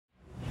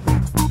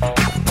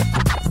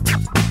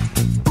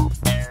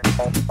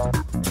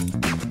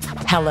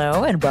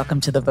Hello, and welcome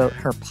to the Vote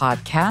Her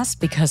podcast,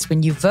 because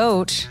when you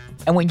vote,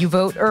 and when you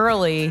vote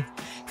early,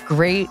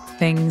 great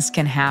things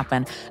can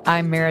happen.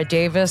 I'm Mara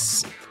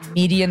Davis,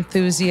 media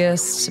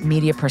enthusiast,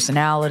 media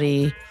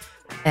personality,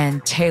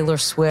 and Taylor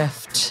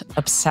Swift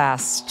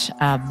obsessed.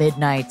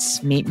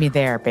 Midnights, meet me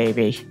there,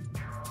 baby.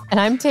 And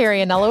I'm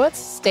Terry Anulowitz,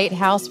 State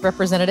House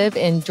Representative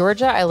in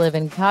Georgia. I live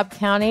in Cobb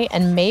County,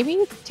 and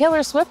maybe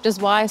Taylor Swift is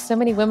why so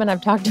many women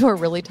I've talked to are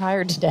really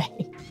tired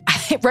today.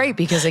 Right,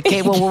 because it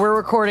came, well, we're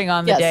recording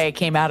on the day it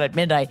came out at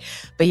midnight.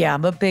 But yeah,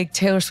 I'm a big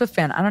Taylor Swift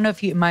fan. I don't know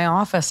if you, in my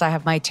office, I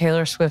have my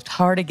Taylor Swift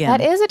cardigan.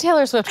 That is a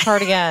Taylor Swift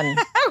cardigan.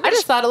 I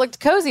just thought it looked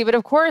cozy, but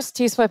of course,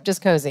 T Swift is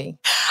cozy.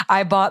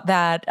 I bought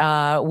that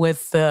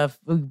with the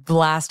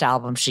last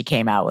album she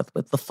came out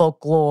with the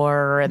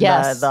folklore and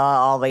the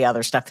all the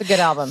other stuff. It's a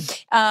good album.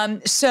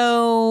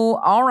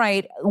 So, all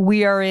right,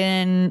 we're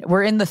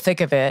in the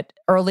thick of it.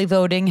 Early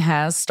voting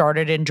has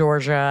started in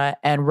Georgia,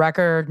 and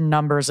record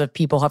numbers of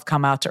people have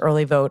come out to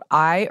early vote.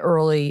 I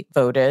early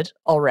voted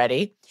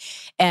already,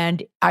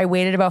 and I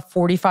waited about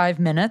 45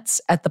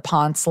 minutes at the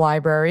Ponce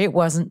Library. It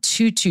wasn't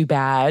too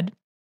bad.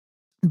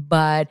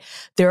 But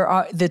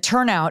the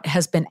turnout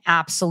has been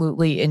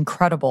absolutely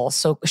incredible.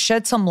 So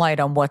shed some light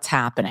on what's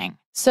happening.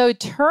 So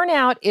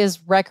turnout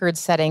is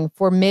record-setting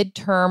for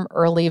midterm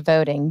early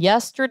voting.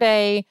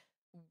 Yesterday,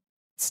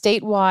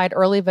 statewide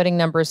early voting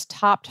numbers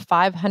topped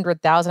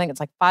 500,000. I think it's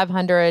like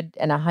 500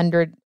 and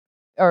 100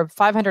 or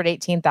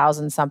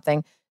 518,000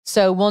 something.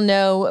 So we'll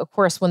know, of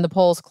course, when the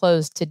polls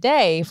close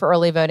today for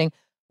early voting,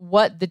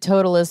 what the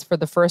total is for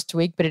the first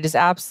week. But it is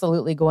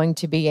absolutely going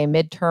to be a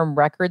midterm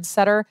record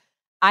setter.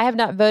 I have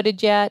not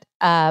voted yet.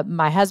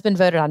 My husband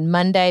voted on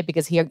Monday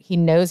because he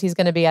knows he's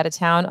going to be out of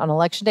town on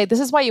election day. This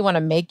is why you want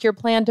to make your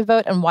plan to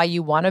vote and why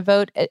you want to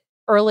vote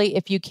early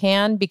if you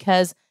can,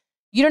 because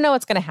you don't know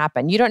what's going to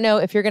happen. You don't know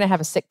if you're going to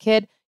have a sick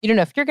kid. You don't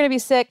know if you're going to be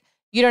sick.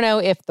 You don't know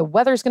if the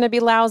weather's going to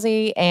be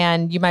lousy,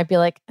 and you might be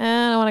like, I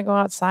don't want to go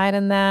outside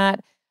in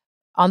that.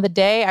 On the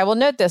day, I will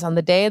note this, on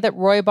the day that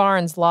Roy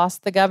Barnes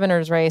lost the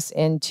governor's race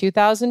in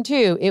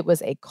 2002, it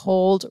was a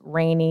cold,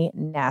 rainy,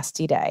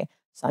 nasty day.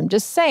 So I'm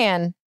just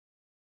saying,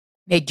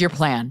 make your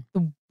plan.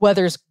 The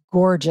weather's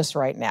gorgeous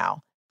right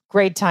now.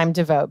 Great time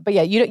to vote. But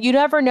yeah, you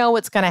never know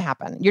what's going to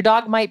happen. Your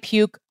dog might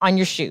puke on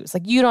your shoes.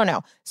 Like, you don't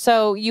know.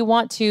 So you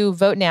want to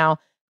vote now.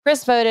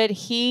 Chris voted.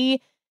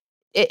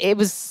 It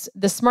was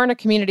the Smyrna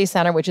Community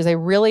Center, which is a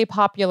really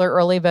popular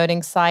early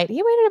voting site.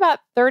 He waited about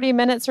 30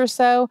 minutes or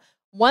so.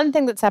 One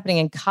thing that's happening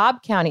in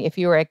Cobb County, if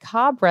you are a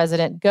Cobb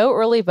resident, go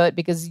early vote,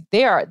 because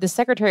the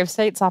Secretary of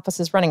State's office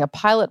is running a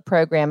pilot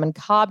program, and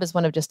Cobb is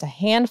one of just a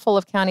handful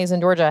of counties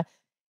in Georgia.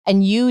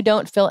 And you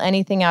don't fill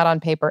anything out on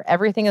paper.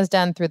 Everything is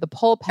done through the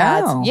poll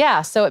pads. Oh.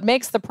 Yeah, so it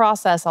makes the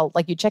process,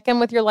 like, you check in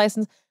with your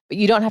license, but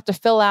you don't have to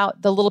fill out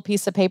the little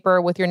piece of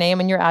paper with your name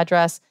and your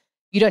address.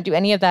 You don't do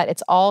any of that.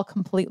 It's all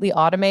completely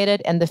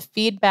automated. And the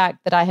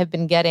feedback that I have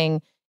been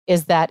getting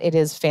is that it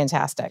is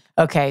fantastic.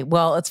 Okay,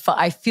 well,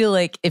 I feel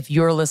like if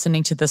you're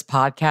listening to this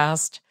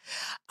podcast,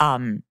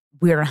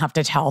 we don't have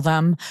to tell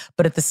them.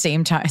 But at the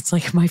same time, it's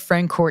like my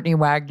friend Courtney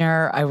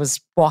Wagner, I was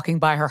walking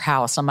by her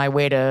house on my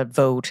way to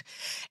vote,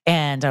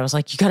 and I was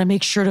like, you got to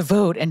make sure to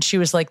vote. And she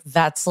was like,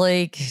 that's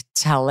like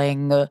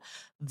telling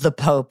the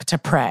Pope to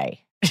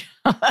pray.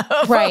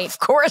 Right. Of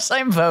course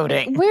I'm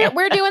voting.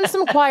 We're doing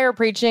some choir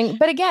preaching.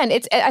 But again,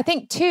 I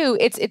think too,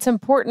 it's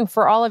important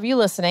for all of you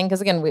listening,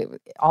 because again,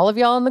 all of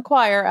y'all in the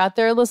choir out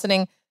there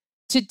listening,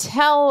 to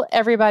tell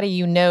everybody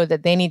you know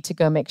that they need to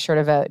go make sure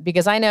to vote.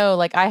 Because I know,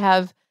 like, I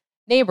have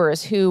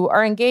neighbors who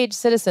are engaged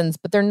citizens,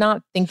 but they're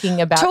not thinking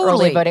about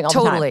early voting all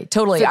the time.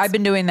 Totally. So I've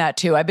been doing that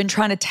too. I've been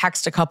trying to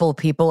text a couple of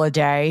people a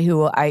day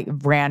who I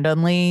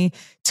randomly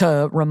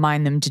to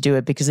remind them to do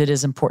it, because it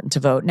is important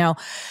to vote. Now,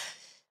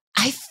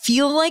 I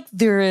feel like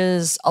there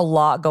is a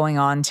lot going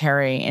on,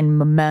 Terry, and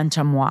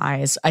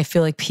momentum-wise. I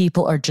feel like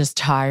people are just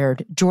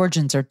tired.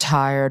 Georgians are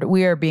tired.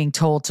 We are being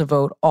told to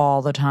vote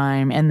all the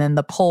time. And then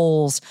the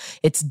polls,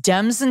 it's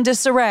Dems in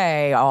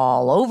disarray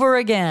all over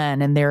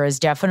again. And there is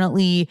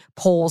definitely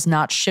polls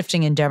not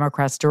shifting in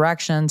Democrats'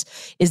 directions.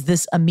 Is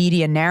this a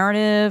media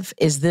narrative?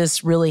 Is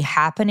this really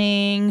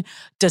happening?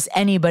 Does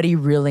anybody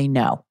really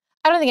know?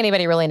 I don't think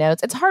anybody really knows.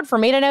 It's hard for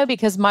me to know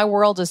because my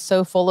world is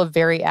so full of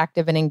very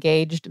active and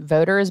engaged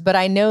voters, but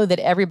I know that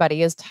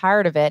everybody is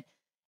tired of it.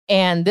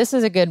 And this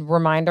is a good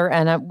reminder.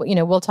 And,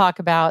 we'll talk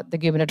about the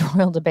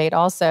gubernatorial debate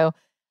also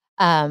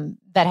that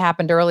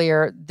happened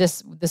earlier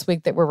this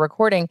week that we're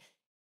recording.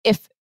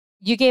 If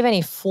you gave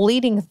any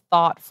fleeting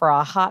thought for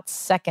a hot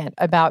second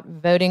about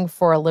voting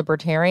for a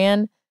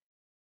libertarian,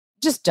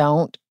 just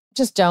don't.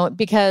 Just don't,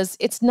 because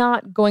it's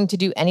not going to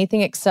do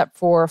anything except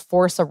for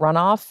force a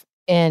runoff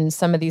in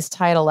some of these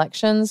tight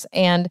elections.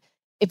 And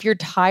if you're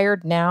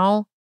tired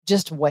now,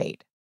 just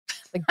wait.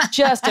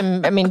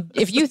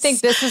 If you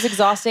think this is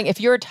exhausting, if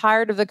you're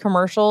tired of the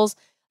commercials,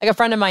 like a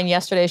friend of mine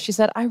yesterday, she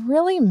said, I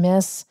really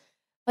miss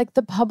like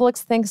the Publix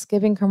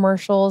Thanksgiving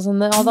commercials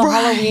and all the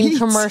Halloween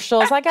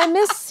commercials. Like, I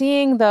miss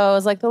seeing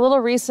those, like the little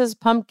Reese's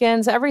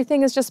pumpkins.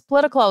 Everything is just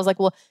political. I was like,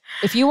 well,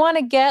 if you want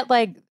to get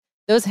like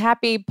those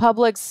happy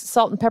Publix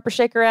salt and pepper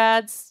shaker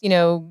ads,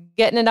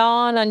 getting it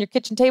on your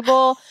kitchen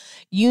table.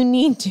 You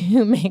need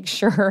to make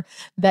sure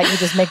that you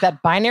just make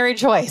that binary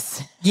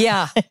choice.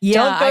 Yeah.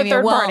 Don't go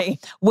third party.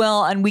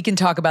 Well, and we can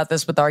talk about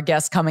this with our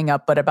guests coming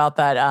up, but about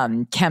that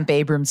Kemp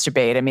Abrams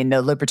debate. I mean,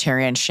 the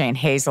libertarian Shane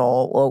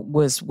Hazel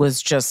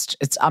was just,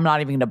 I'm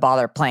not even going to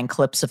bother playing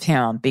clips of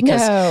him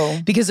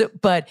because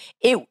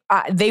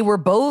they were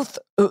both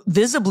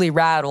visibly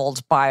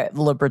rattled by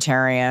the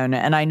libertarian.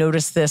 And I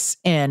noticed this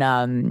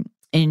in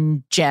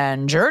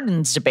Jen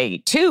Jordan's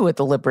debate too with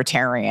the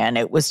libertarian.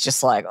 It was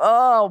just like,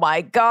 oh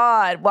my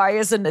God, why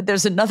isn't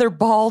there's another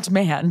bald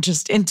man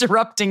just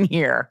interrupting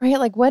here? Right.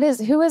 Like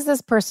who is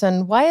this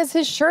person? Why is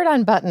his shirt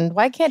unbuttoned?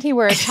 Why can't he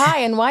wear a tie?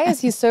 And why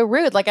is he so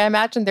rude? Like I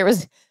imagine there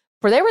was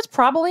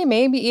probably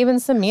maybe even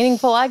some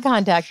meaningful eye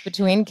contact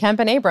between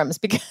Kemp and Abrams,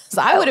 because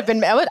I would have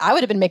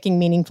been making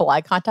meaningful eye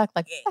contact.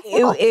 Like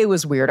it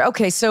was weird.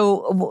 Okay,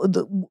 so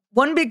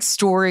one big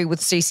story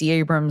with Stacey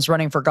Abrams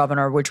running for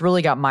governor, which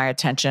really got my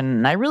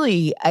attention, and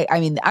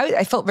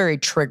I felt very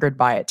triggered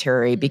by it,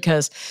 Terry,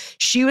 because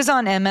she was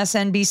on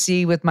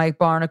MSNBC with Mike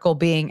Barnicle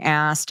being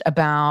asked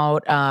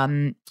about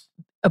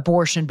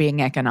abortion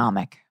being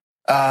economic.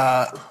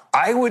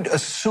 I would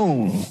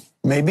assume,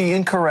 maybe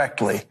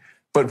incorrectly,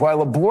 but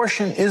while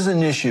abortion is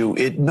an issue,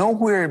 it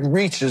nowhere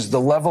reaches the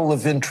level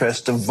of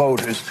interest of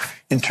voters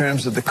in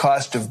terms of the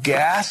cost of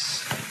gas,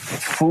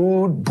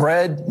 food,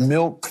 bread,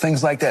 milk,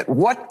 things like that.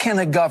 What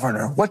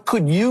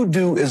could you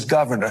do as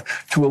governor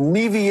to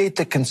alleviate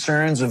the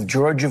concerns of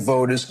Georgia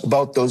voters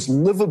about those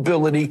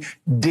livability,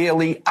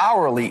 daily,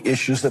 hourly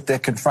issues that they're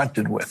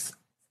confronted with?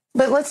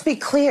 But let's be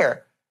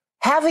clear.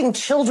 Having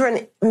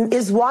children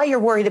is why you're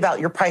worried about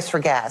your price for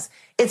gas.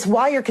 It's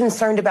why you're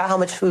concerned about how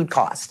much food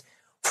costs.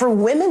 For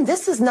women,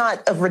 this is not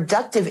a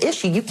reductive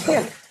issue. You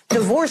can't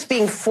divorce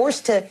being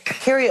forced to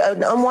carry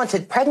an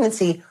unwanted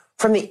pregnancy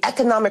from the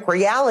economic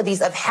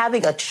realities of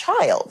having a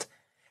child.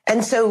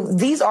 And so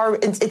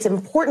it's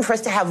important for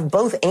us to have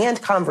both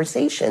and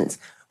conversations.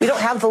 We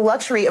don't have the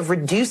luxury of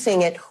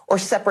reducing it or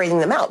separating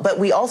them out, but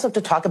we also have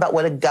to talk about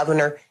what a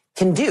governor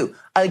can do.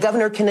 A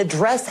governor can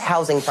address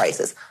housing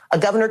prices. A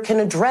governor can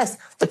address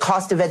the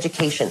cost of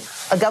education.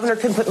 A governor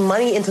can put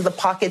money into the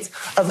pockets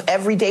of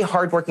everyday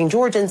hardworking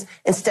Georgians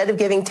instead of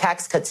giving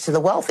tax cuts to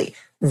the wealthy.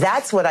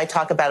 That's what I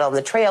talk about on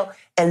the trail,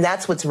 and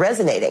that's what's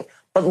resonating.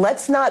 But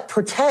let's not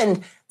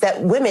pretend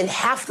that women,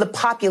 half the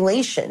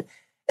population,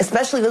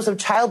 especially those of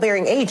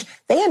childbearing age,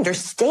 they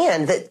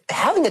understand that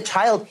having a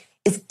child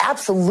is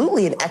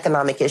absolutely an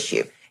economic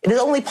issue. It is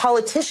only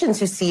politicians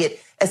who see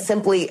it as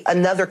simply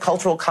another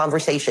cultural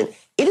conversation.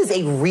 It is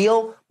a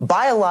real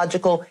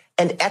biological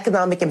and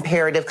economic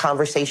imperative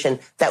conversation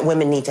that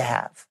women need to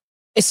have.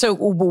 So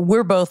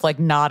we're both like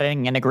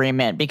nodding in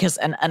agreement because,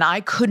 and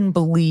I couldn't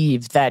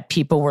believe that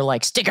people were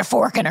like, stick a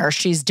fork in her,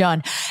 she's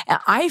done. And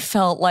I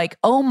felt like,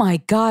 oh my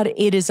God,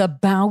 it is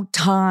about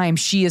time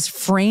she is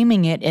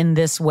framing it in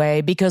this way,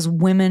 because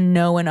women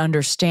know and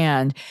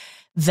understand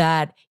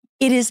that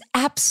it is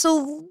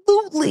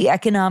absolutely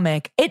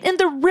economic. And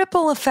the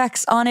ripple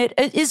effects on it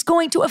is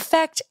going to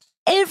affect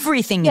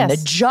everything in the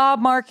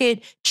job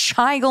market,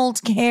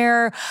 child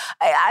care.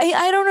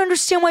 I don't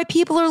understand why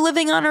people are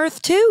living on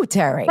Earth too,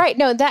 Terry. Right.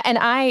 No,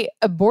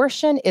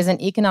 abortion is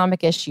an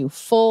economic issue,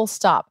 full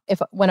stop.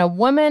 When a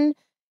woman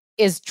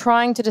is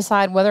trying to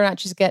decide whether or not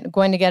she's going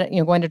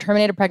to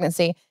terminate a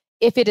pregnancy,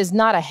 if it is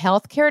not a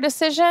healthcare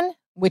decision,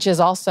 which is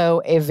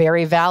also a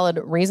very valid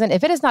reason.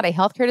 If it is not a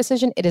healthcare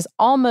decision, it is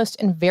almost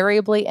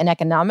invariably an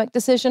economic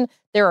decision.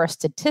 There are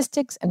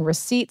statistics and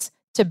receipts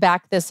to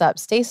back this up.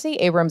 Stacey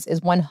Abrams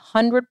is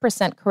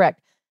 100%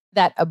 correct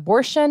that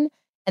abortion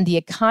and the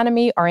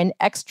economy are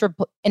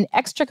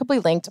inextricably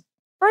linked.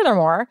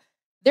 Furthermore,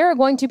 there are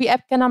going to be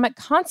economic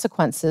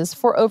consequences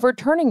for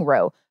overturning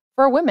Roe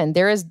for women.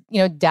 There is,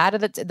 data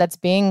that's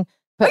being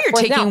put you're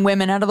taking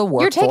women out of the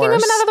workforce. You're taking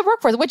women out of the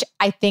workforce, which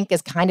I think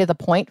is kind of the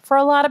point for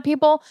a lot of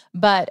people.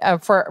 But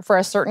for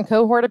a certain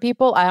cohort of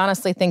people, I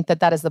honestly think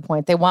that is the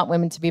point. They want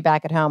women to be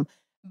back at home.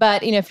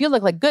 But, if you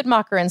look like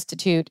Guttmacher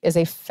Institute is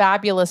a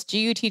fabulous,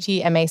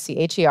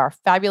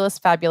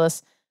 Guttmacher,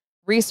 fabulous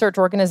research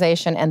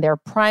organization. And their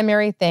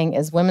primary thing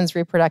is women's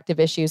reproductive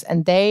issues.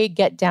 And they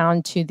get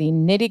down to the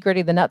nitty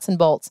gritty, the nuts and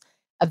bolts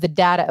of the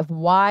data of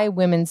why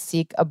women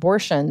seek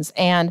abortions.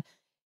 And,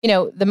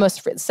 the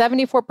most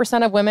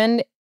 74% of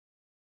women,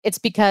 it's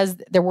because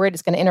they're worried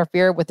it's going to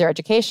interfere with their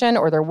education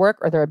or their work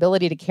or their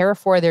ability to care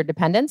for their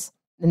dependents.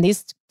 And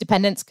these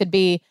dependents could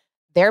be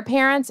their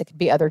parents, it could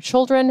be other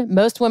children.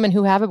 Most women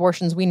who have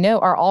abortions, we know,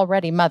 are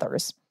already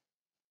mothers.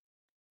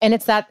 And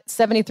it's that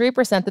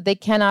 73% that they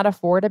cannot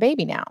afford a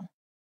baby now.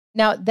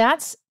 Now,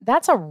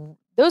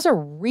 those are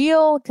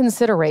real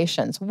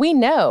considerations. We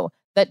know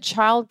that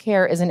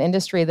childcare is an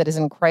industry that is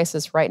in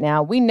crisis right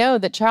now. We know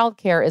that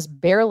childcare is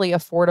barely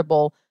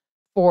affordable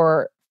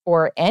for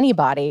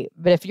anybody.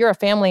 But if you're a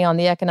family on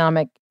the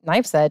economic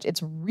knife's edge,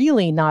 it's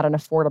really not an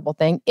affordable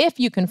thing if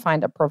you can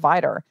find a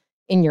provider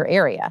in your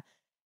area.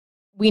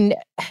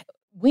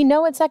 We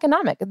know it's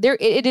economic.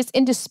 It is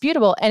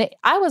indisputable. And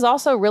I was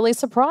also really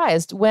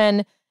surprised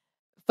when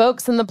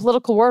folks in the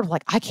political world were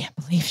like, I can't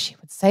believe she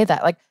would say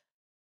that. Like,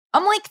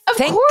 I'm like, of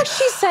course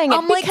she's saying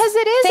it because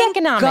it is thank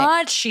economic.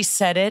 God she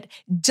said it.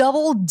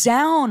 Double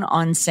down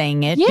on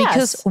saying it Yes.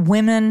 because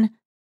women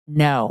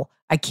know.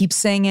 I keep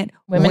saying it.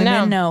 Women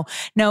know.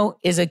 No,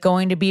 is it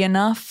going to be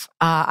enough?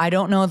 I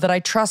don't know that I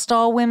trust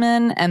all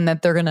women and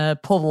that they're going to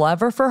pull the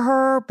lever for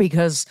her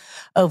because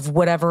of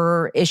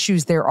whatever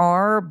issues there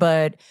are.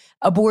 But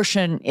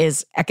abortion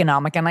is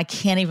economic, and I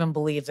can't even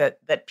believe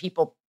that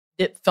people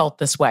it felt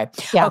this way.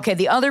 Yeah. Okay,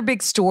 the other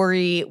big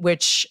story,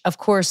 which of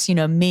course,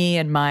 me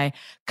and my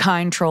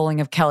kind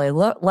trolling of Kelly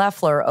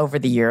Loeffler over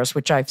the years,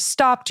 which I've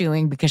stopped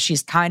doing because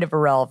she's kind of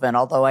irrelevant,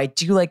 although I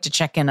do like to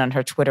check in on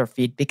her Twitter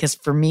feed because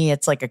for me,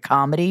 it's like a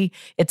comedy.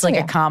 It's like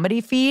a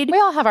comedy feed. We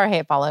all have our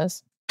hate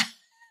follows.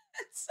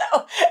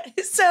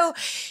 So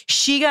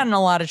she got in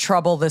a lot of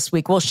trouble this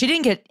week. Well, she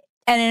didn't get,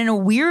 and in a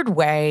weird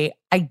way,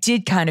 I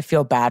did kind of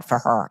feel bad for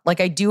her.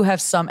 Like I do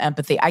have some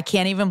empathy. I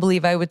can't even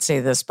believe I would say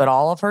this, but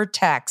all of her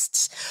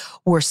texts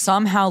were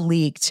somehow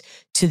leaked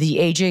to the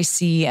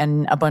AJC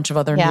and a bunch of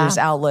other news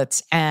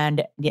outlets,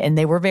 and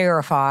they were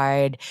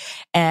verified.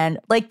 And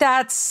like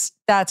that's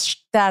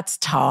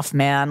tough,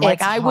 man.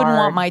 Like I wouldn't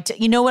want my,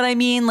 you know what I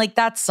mean? Like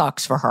that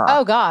sucks for her.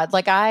 Oh God,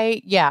 like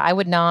I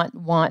would not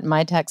want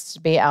my texts to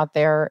be out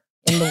there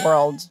in the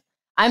world.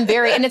 I'm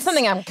very, and it's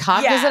something I'm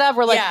cognizant of.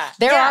 Where like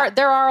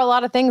there are a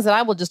lot of things that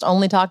I will just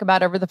only talk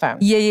about over the phone.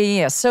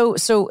 Yeah. So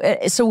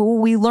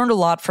we learned a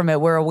lot from it.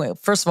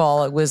 First of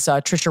all, it was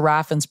Trisha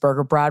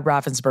Raffensperger, Brad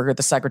Raffensperger,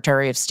 the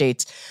Secretary of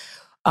State's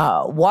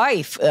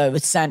wife,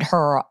 sent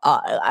her,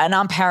 and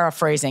I'm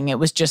paraphrasing. It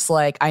was just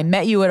like, I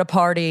met you at a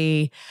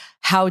party.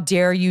 How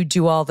dare you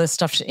do all this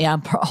stuff?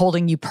 I'm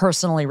holding you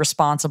personally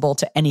responsible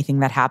to anything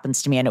that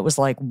happens to me. And it was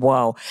like,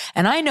 whoa.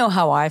 And I know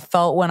how I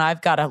felt when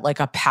I've got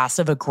a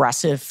passive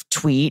aggressive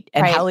tweet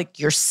and how like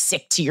you're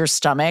sick to your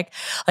stomach.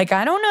 Like,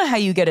 I don't know how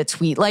you get a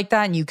tweet like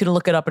that and you can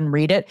look it up and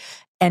read it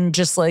and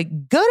just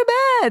like go to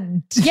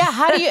bed. Yeah.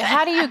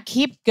 How do you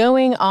keep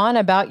going on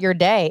about your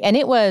day? And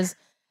it was,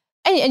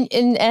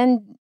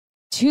 and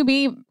to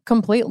be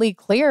completely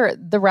clear,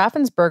 the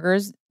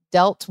Raffenspergers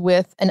dealt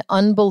with an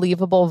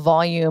unbelievable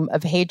volume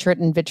of hatred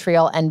and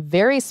vitriol and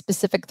very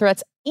specific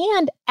threats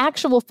and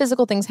actual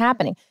physical things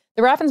happening.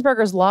 The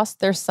Raffenspergers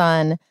lost their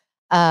son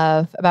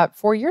about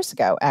 4 years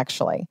ago,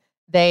 actually.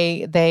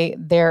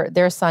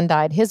 Their son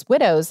died. His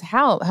widow's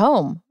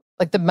home,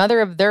 like the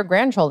mother of their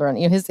grandchildren,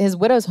 his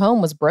widow's home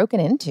was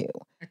broken into.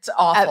 It's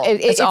awful.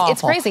 It's awful.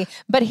 It's crazy.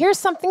 But here's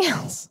something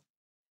else.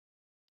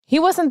 He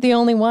wasn't the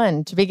only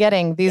one to be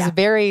getting these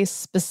very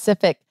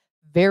specific,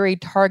 very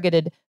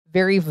targeted,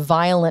 very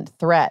violent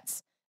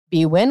threats.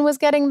 B. Wynn was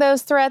getting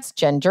those threats.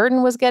 Jen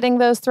Jordan was getting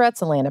those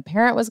threats. Elena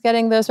Parent was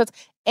getting those threats.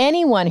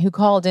 Anyone who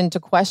called into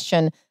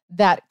question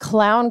that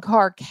clown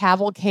car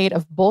cavalcade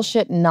of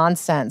bullshit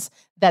nonsense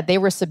that they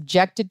were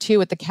subjected to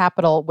at the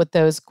Capitol with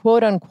those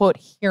quote unquote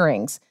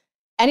hearings,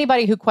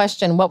 anybody who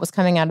questioned what was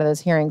coming out of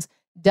those hearings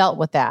dealt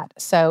with that.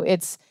 So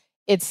it's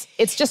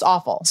just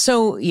awful.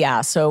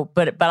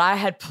 But I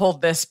had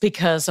pulled this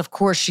because of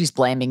course she's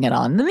blaming it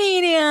on the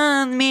media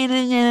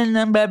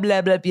and blah,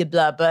 blah, blah, blah,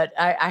 blah. But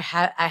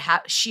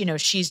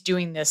she's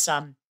doing this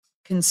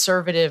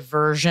conservative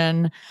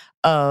version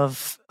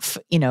of,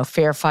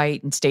 Fair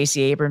Fight and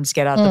Stacey Abrams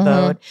Get Out the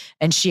Vote.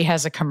 And she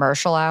has a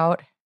commercial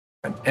out.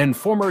 And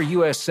former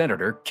U.S.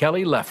 Senator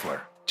Kelly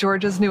Loeffler.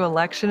 Georgia's new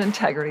election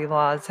integrity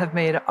laws have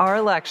made our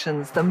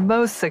elections the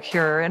most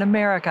secure in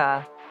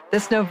America.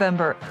 This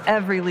November,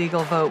 every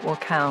legal vote will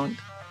count.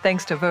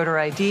 Thanks to voter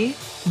ID,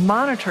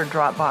 monitored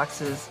drop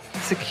boxes,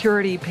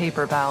 security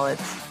paper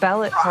ballots,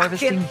 ballot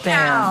harvesting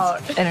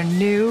bans, and a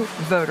new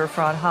voter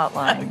fraud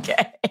hotline.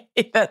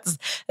 Okay, that's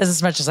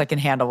as much as I can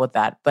handle with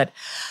that. But,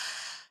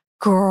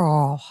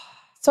 girl.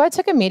 So I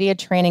took a media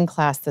training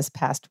class this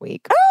past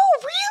week. Oh,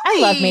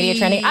 really? I love media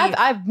training.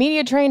 I've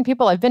media trained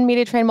people. I've been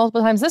media trained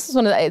multiple times. This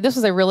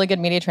was a really good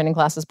media training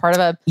class as part of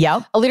a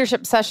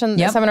leadership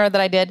session, a seminar that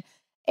I did.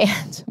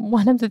 And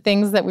one of the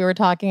things that we were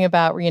talking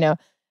about were,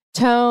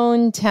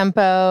 tone,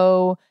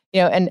 tempo,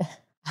 and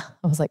I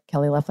was like,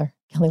 Kelly Loeffler.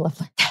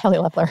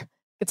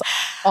 It's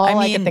all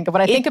I can think of.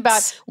 When I think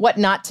about what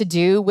not to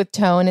do with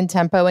tone and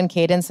tempo and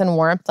cadence and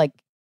warmth, like,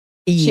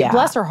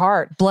 bless her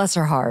heart. Bless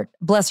her heart.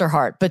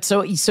 But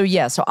so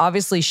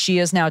obviously she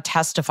has now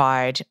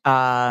testified,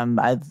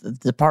 the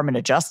Department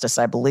of Justice,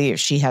 I believe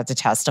she had to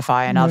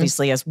testify. And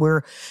obviously as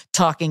we're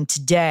talking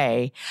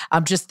today,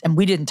 and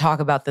we didn't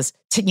talk about this,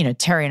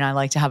 Terry and I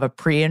like to have a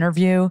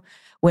pre-interview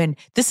when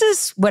this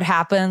is what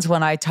happens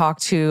when I talk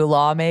to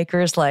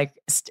lawmakers like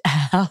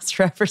House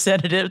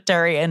Representative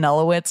Terry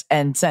Anulowicz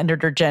and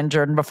Senator Jen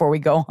Jordan before we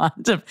go on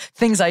to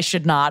things I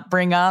should not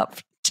bring up.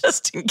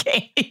 Just in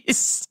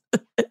case.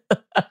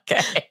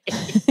 Okay.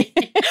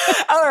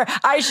 Or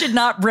I should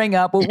not bring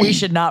up what we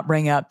should not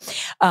bring up.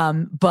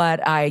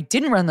 But I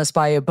didn't run this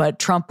by you, but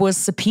Trump was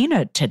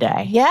subpoenaed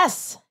today.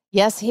 Yes,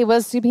 he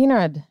was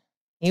subpoenaed.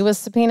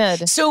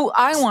 So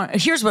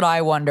here's what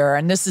I wonder,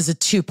 and this is a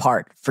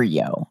two-part for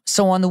you.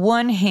 So on the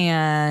one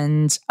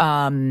hand,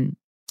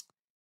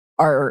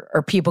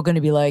 are people going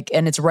to be like,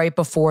 and it's right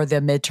before the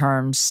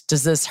midterms,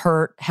 does this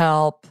hurt,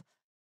 help,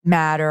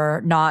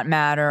 matter, not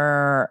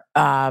matter?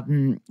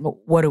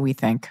 What do we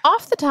think?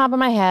 Off the top of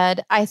my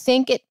head, I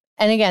think it,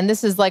 and again,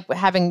 this is like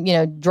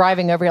having,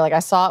 driving over here, like I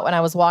saw it when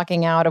I was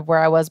walking out of where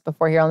I was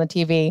before here on the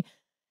TV.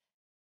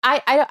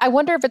 I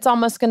wonder if it's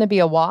almost going to be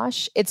a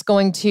wash. It's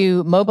going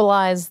to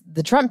mobilize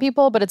the Trump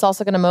people, but it's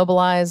also going to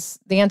mobilize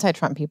the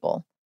anti-Trump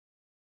people.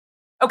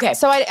 Okay.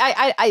 So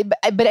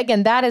but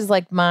again, that is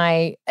like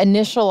my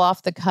initial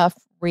off the cuff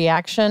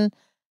reaction.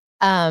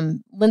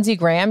 Lindsey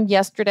Graham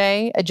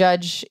yesterday, a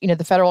judge,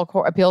 the federal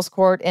appeals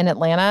court in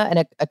Atlanta,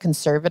 and a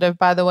conservative,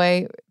 by the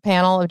way,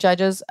 panel of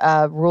judges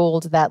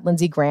ruled that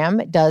Lindsey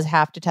Graham does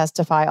have to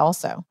testify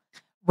also.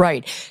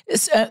 Right.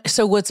 So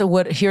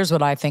here's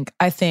what I think.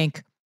 I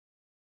think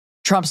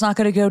Trump's not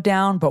going to go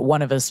down, but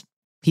one of his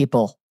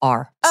people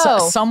are.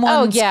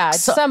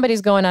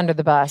 Somebody's going under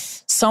the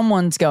bus.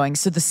 Someone's going.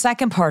 So the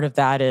second part of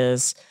that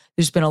is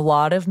there's been a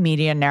lot of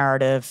media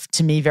narrative,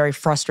 to me, very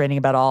frustrating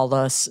about all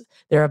this.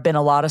 There have been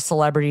a lot of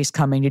celebrities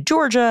coming to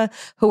Georgia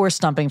who are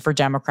stumping for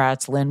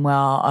Democrats.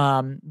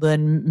 Lin-Manuel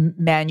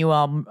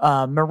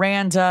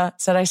Miranda.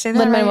 Did I say that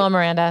Lin-Manuel right?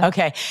 Miranda.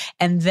 Okay.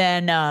 And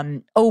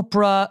then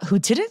Oprah, who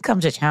didn't come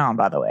to town,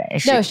 by the way.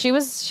 She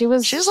was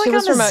like on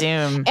the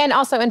Zoom. And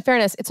also, in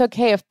fairness, it's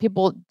okay if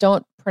people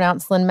don't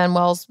pronounce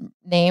Lin-Manuel's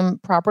name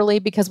properly,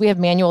 because we have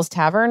Manuel's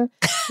Tavern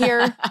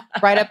here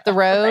right up the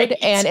road, right.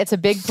 And it's a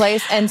big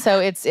place. And so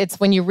it's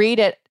when you read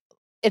it,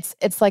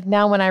 it's like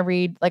now when I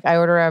read, like I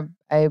order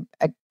a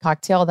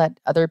cocktail that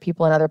other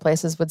people in other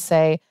places would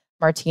say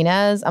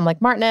Martinez, I'm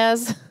like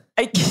Martinez.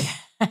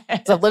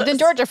 So I've lived in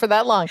Georgia for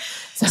that long.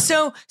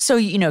 So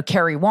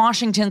Kerry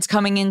Washington's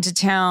coming into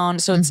town.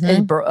 So it's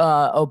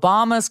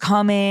Obama's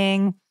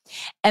coming.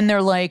 And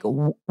they're like,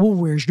 well,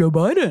 where's Joe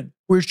Biden?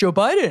 Where's Joe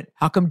Biden?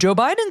 How come Joe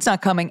Biden's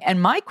not coming?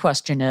 And my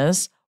question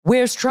is,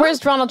 where's Trump? Where's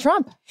Donald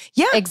Trump?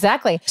 Yeah.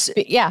 Exactly.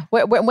 Yeah.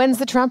 When's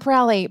the Trump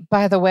rally,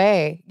 by the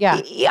way? Yeah.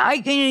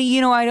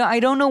 I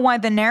don't know why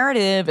the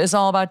narrative is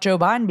all about Joe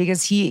Biden,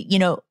 because he,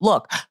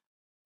 look,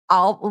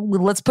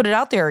 let's put it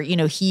out there.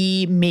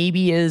 He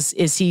maybe is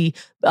he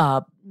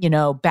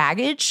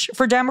baggage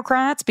for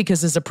Democrats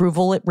because his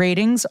approval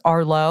ratings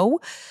are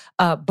low.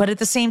 But at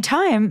the same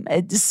time,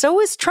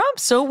 so is Trump.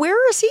 So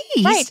where is he?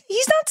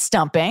 He's not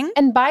stumping.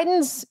 And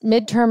Biden's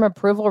midterm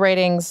approval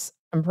ratings,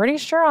 I'm pretty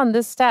sure on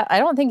this stat, I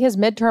don't think his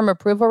midterm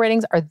approval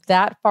ratings are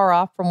that far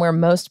off from where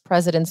most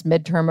presidents'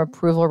 midterm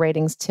approval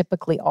ratings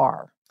typically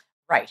are.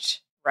 Right.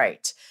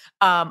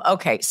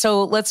 Okay,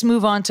 so let's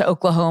move on to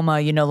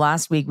Oklahoma.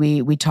 Last week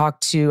we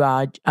talked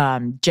to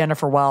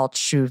Jennifer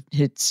Welch,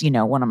 who's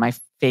one of my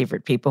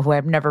favorite people who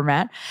I've never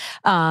met.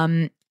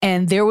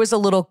 And there was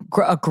a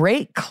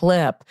great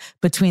clip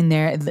between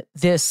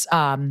this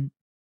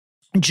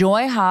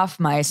Joy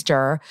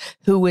Hoffmeister,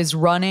 who is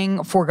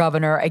running for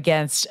governor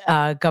against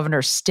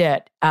Governor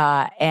Stitt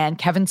and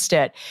Kevin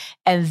Stitt,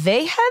 and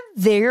they had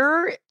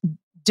their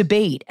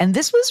debate. And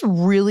this was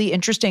really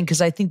interesting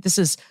because I think this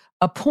is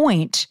a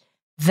point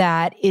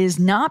that is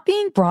not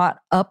being brought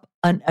up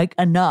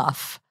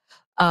enough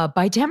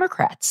by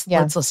Democrats.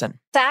 Yeah. Let's listen.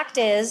 Fact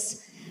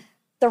is,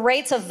 the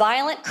rates of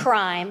violent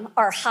crime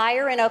are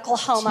higher in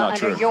Oklahoma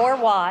under your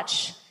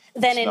watch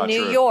than in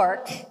New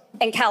York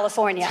and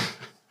California.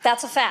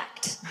 That's a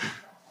fact.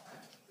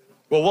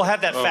 Well, we'll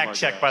have that fact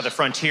checked by the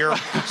Frontier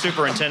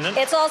Superintendent.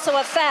 It's also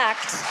a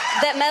fact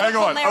that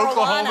medical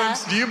marijuana...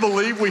 Oklahomans, do you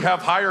believe we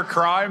have higher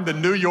crime than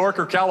New York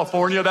or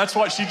California? That's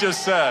what she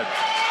just said.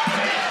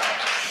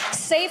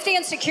 Safety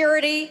and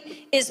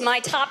security is my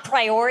top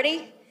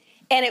priority,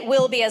 and it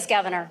will be as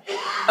governor.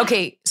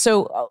 Okay,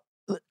 so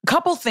a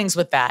couple things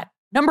with that.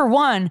 Number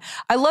one,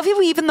 I love how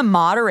even the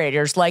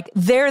moderators,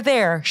 they're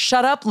there.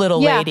 Shut up,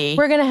 little lady.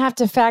 We're going to have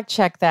to fact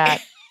check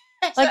that.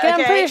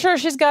 I'm pretty sure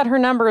she's got her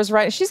numbers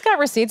right. She's got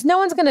receipts. No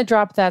one's going to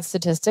drop that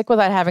statistic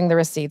without having the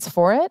receipts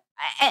for it.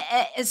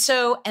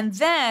 And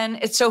then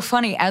it's so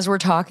funny. As we're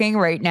talking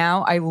right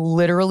now, I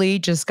literally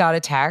just got a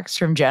text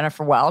from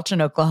Jennifer Welch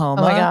in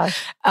Oklahoma. Oh my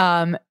gosh.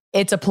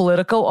 It's a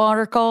Politico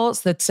article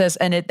that says,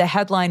 and the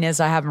headline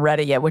is, I haven't read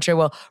it yet, which I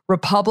will,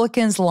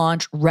 Republicans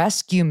launch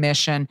rescue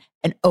mission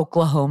in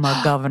Oklahoma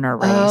governor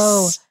race.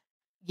 Oh,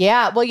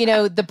 yeah.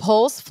 Well, the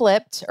polls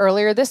flipped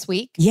earlier this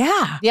week.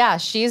 Yeah. Yeah.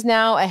 She's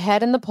now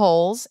ahead in the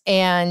polls.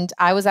 And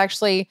I was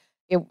actually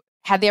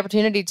had the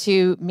opportunity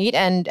to meet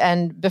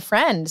and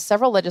befriend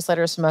several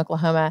legislators from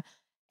Oklahoma.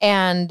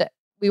 And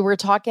we were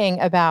talking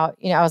about,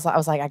 I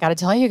was like, I got to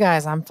tell you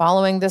guys, I'm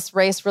following this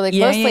race really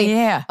closely.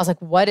 Yeah. I was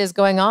like, what is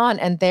going on?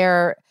 And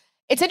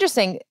it's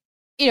interesting.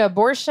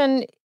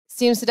 Abortion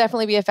seems to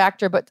definitely be a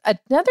factor. But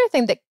another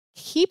thing that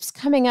keeps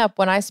coming up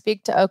when I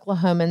speak to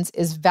Oklahomans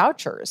is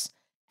vouchers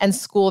and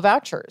school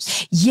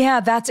vouchers. Yeah,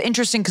 that's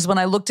interesting because when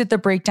I looked at the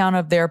breakdown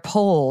of their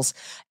polls,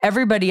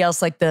 everybody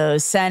else, like the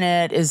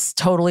Senate is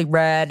totally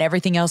red,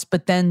 everything else,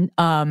 but then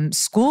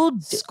school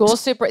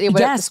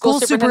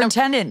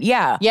superintendent.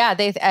 Yeah. Yeah,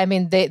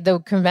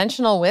 the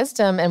conventional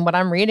wisdom and what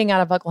I'm reading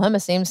out of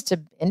Oklahoma seems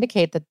to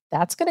indicate that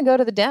that's going to go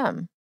to the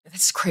Dem.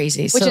 That's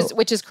crazy.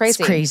 Which is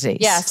crazy. It's crazy.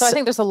 Yeah. So I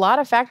think there's a lot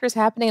of factors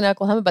happening in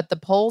Oklahoma, but the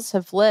polls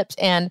have flipped.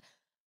 And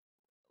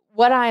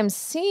what I'm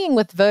seeing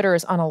with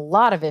voters on a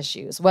lot of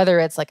issues, whether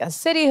it's like a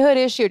cityhood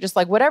issue, just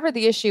like whatever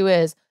the issue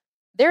is,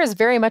 there is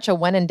very much a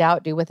when in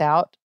doubt, do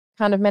without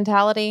kind of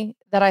mentality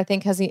that I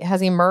think has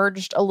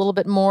emerged a little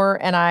bit more.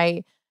 And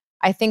I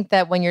think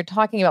that when you're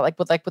talking about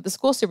with the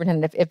school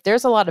superintendent, if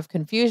there's a lot of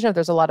confusion, if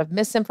there's a lot of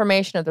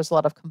misinformation, if there's a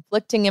lot of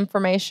conflicting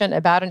information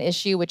about an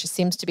issue, which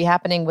seems to be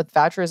happening with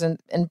vouchers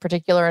in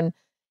particular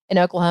in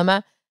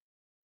Oklahoma,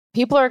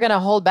 people are going to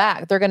hold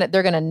back. They're going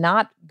to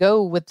not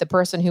go with the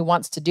person who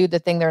wants to do the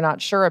thing they're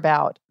not sure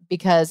about,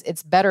 because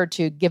it's better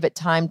to give it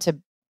time to,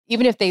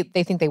 even if they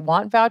think they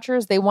want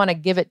vouchers, they want to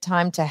give it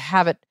time to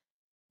have it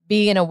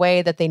be in a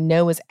way that they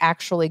know is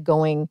actually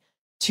going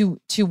to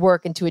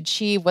work and to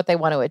achieve what they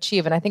want to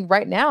achieve. And I think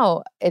right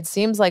now it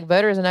seems like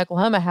voters in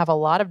Oklahoma have a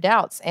lot of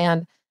doubts.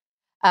 And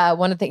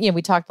one of the things,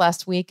 we talked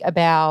last week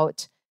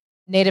about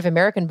Native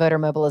American voter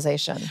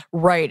mobilization.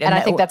 Right. And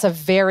I think that's a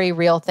very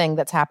real thing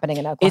that's happening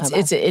in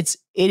Oklahoma. It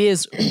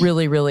is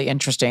really, really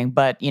interesting.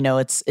 But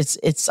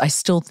it's I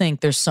still think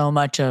there's so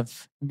much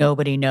of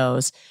nobody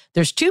knows.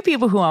 There's two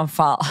people who I'm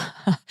following,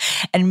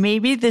 and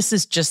maybe this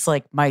is just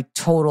like my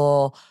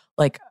total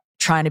like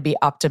trying to be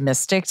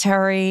optimistic,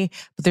 Terry.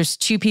 But there's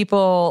two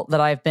people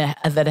that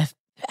have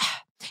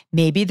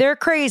maybe they're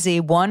crazy.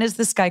 One is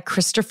this guy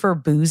Christopher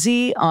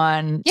Bouzy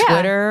on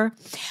Twitter,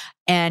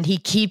 and he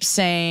keeps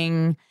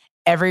saying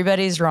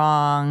everybody's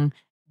wrong.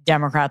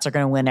 Democrats are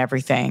going to win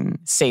everything.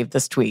 Save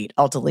this tweet.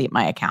 I'll delete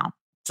my account.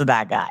 It's a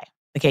bad guy.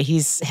 Okay,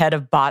 he's head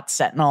of Bot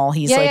Sentinel.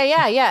 He's yeah.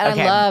 And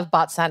okay. I love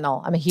Bot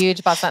Sentinel. I'm a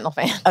huge Bot Sentinel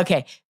fan.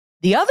 Okay,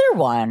 the other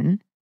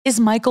one is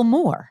Michael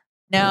Moore.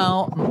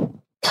 Now,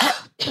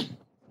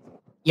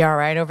 you all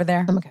right over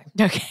there? I'm okay.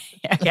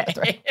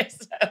 Okay.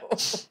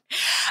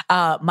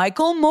 So,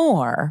 Michael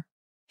Moore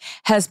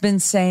has been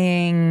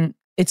saying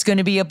it's going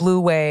to be a blue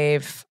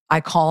wave. I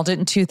called it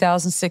in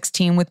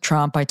 2016 with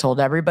Trump. I told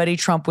everybody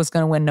Trump was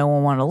going to win. No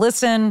one wanted to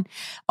listen.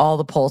 All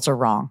the polls are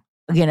wrong.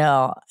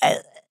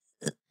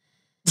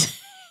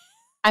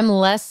 I'm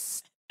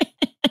less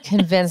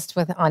convinced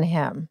on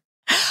him.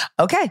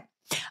 Okay.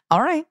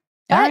 All right.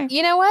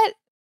 You know what?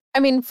 I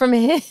mean, from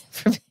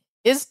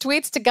his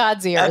tweets to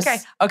God's ears.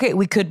 Okay.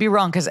 We could be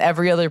wrong because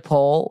every other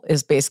poll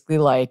is basically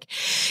like,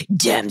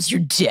 Dems, you're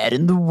dead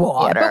in the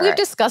water. Yeah, but we've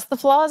discussed the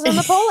flaws in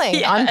the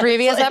polling on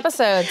previous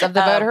episodes of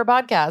the Vote Her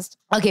podcast.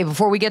 Okay,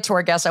 before we get to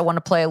our guest, I want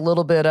to play a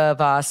little bit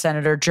of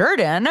Senator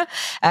Jordan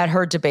at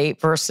her debate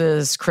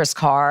versus Chris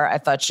Carr. I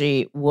thought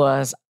she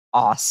was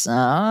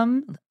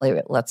awesome.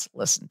 Let's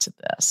listen to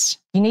this.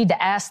 You need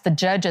to ask the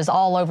judges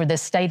all over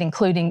this state,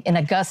 including in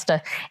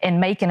Augusta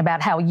and Macon,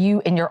 about how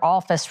you and your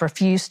office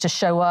refused to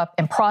show up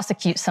and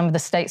prosecute some of the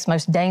state's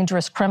most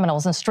dangerous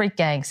criminals and street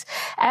gangs.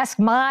 Ask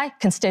my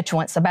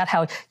constituents about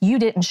how you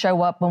didn't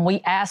show up when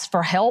we asked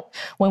for help,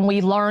 when we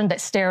learned that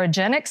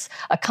Sterigenics,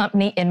 a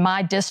company in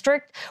my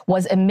district,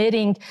 was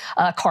emitting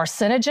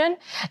carcinogen,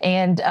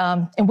 and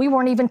we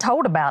weren't even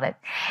told about it.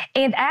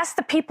 And ask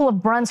the people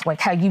of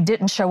Brunswick how you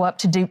didn't show up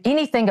to do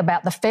anything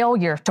about the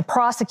failure to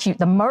prosecute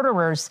the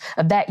murderers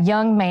of that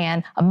young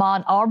man,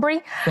 Ahmaud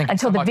Arbery,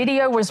 until the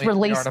video was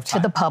released to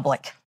the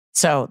public.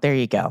 So there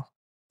you go.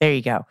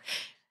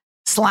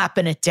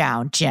 Slapping it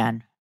down,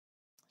 Jen.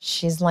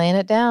 She's laying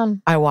it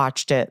down. I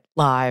watched it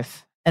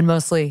live, and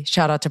mostly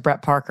shout out to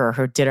Brett Parker,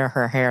 who did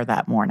her hair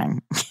that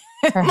morning.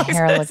 Her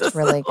hair looked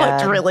really good.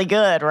 Looked really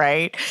good,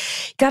 right?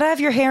 Got to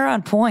have your hair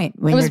on point.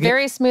 It was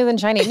very smooth and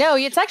shiny. No,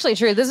 it's actually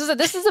true. This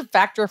is a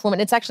factor for women.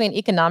 It's actually an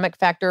economic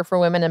factor for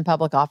women in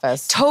public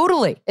office.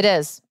 Totally. It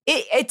is.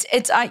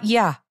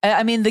 Yeah.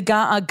 I mean, the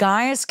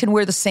guys can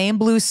wear the same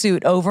blue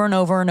suit over and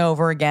over and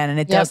over again, and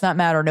it does not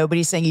matter.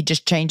 Nobody's saying you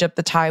just change up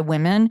the tie.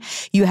 Women,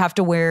 you have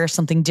to wear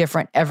something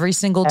different every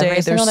single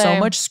day. There's so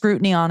much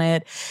scrutiny on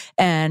it,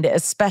 and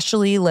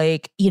especially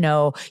you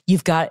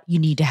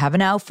need to have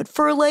an outfit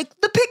for like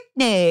the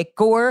picnic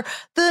or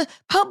the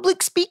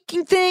public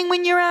speaking thing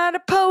when you're at a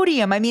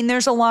podium. I mean,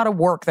 there's a lot of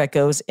work that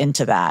goes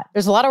into that.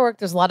 There's a lot of work.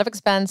 There's a lot of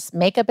expense.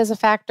 Makeup is a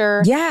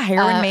factor. Yeah, hair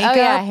and makeup. Oh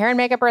yeah, hair and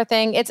makeup are a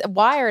thing. It's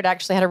Wired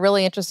actually had a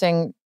really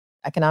interesting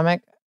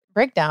economic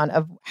breakdown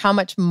of how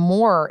much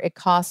more it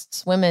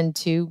costs women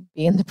to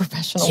be in the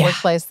professional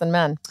workplace than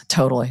men.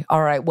 Totally.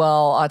 All right.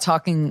 Well,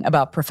 talking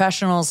about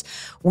professionals,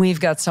 we've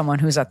got someone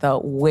who's at the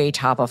way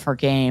top of her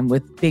game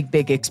with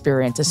big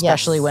experience,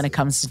 especially when it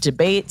comes to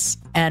debates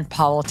and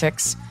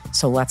politics.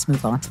 So let's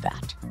move on to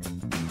that.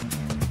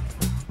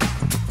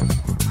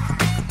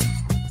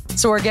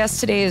 So our guest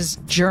today is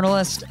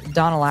journalist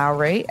Donna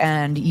Lowry,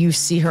 and you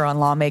see her on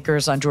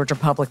Lawmakers on Georgia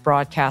Public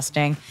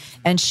Broadcasting,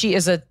 and she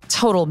is a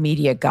total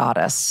media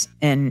goddess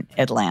in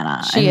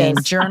Atlanta. She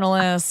is.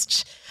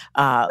 Journalist,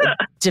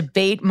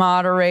 debate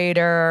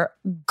moderator,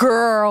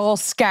 Girl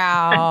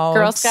Scout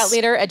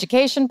leader,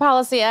 education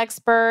policy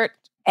expert.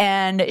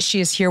 And she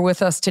is here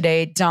with us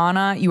today.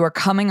 Donna, you are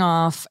coming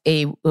off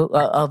a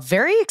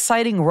very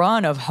exciting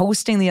run of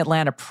hosting the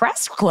Atlanta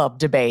Press Club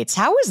debates.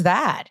 How was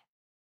that?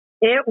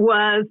 It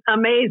was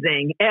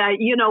amazing.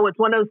 It's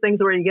one of those things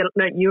where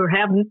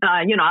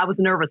I was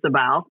nervous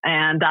about.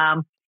 And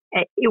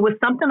it was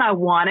something I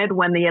wanted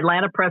when the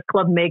Atlanta Press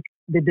Club made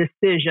the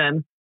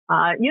decision.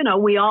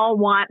 We all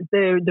want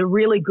the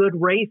really good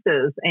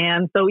races.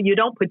 And so you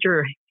don't put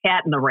your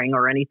hat in the ring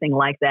or anything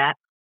like that.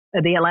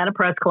 The Atlanta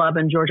Press Club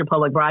and Georgia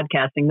Public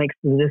Broadcasting makes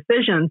the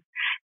decisions.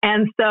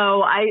 And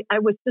so I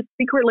was just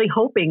secretly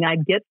hoping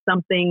I'd get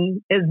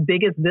something as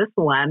big as this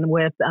one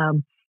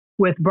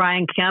with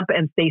Brian Kemp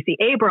and Stacey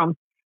Abrams.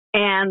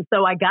 And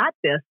so I got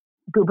this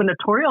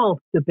gubernatorial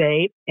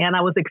debate and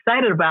I was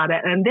excited about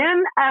it. And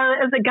then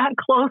as it got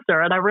closer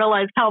and I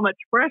realized how much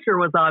pressure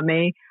was on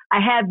me, I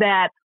had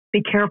that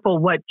be careful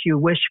what you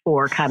wish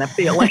for kind of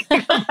feeling.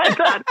 I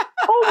thought,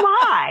 oh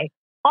my,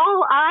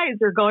 all eyes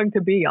are going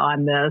to be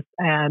on this.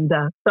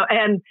 But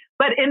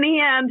in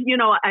the end,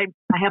 I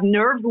have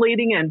nerves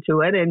leading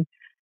into it.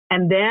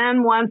 And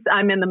then once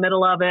I'm in the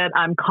middle of it,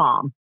 I'm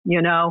calm,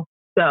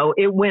 So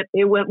it went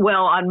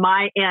well on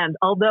my end,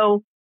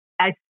 although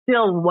I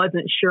still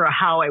wasn't sure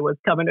how I was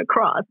coming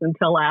across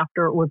until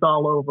after it was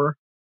all over.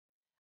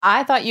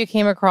 I thought you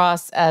came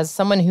across as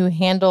someone who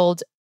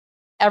handled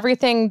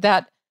everything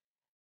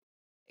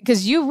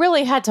because you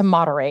really had to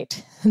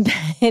moderate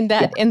in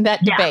that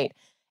debate.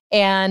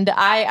 And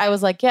I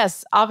was like,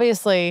 yes,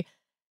 obviously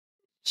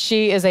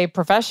she is a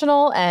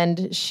professional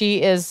and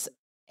she is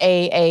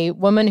a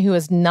woman who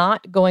is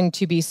not going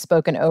to be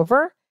spoken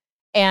over.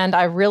 And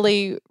I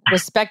really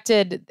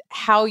respected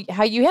how you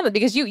handled it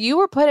because you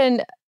were put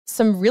in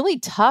some really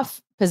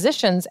tough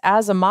positions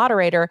as a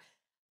moderator.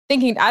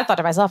 I thought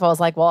to myself, I was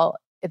like, well,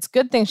 it's a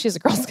good thing she's a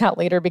Girl Scout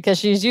leader because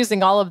she's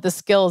using all of the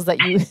skills that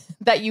you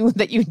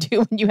do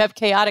when you have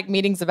chaotic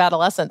meetings of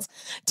adolescents.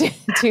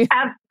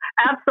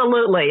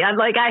 Absolutely.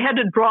 I had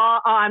to draw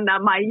on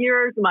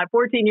my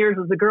 14 years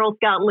as a Girl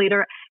Scout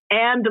leader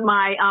and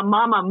my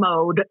mama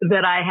mode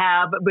that I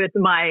have with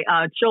my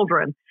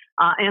children.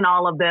 In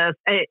all of this,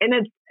 and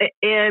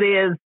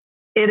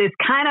it is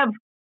kind of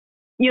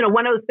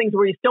one of those things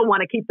where you still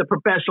want to keep the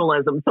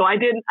professionalism. So I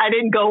didn't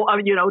go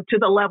to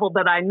the level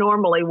that I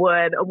normally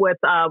would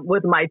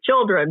with my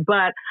children,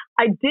 but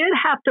I did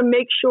have to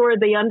make sure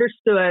they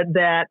understood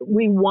that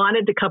we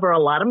wanted to cover a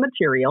lot of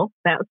material.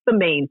 That's the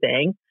main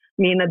thing.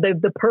 I mean,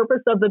 the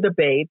purpose of the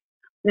debate.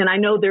 And I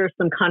know there's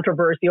some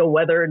controversial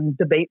whether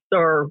debates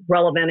are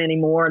relevant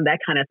anymore and that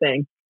kind of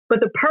thing. But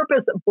the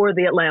purpose for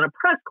the Atlanta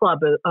Press Club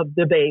of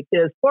debate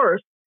is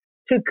first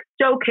to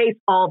showcase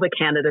all the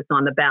candidates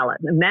on the ballot.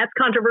 And that's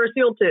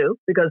controversial too,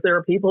 because there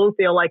are people who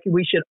feel like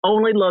we should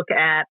only look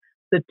at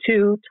the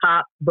two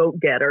top vote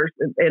getters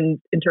in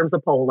terms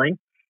of polling.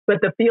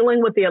 But the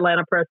feeling with the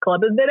Atlanta Press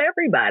Club is that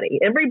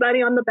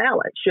everybody on the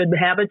ballot should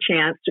have a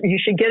chance. You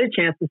should get a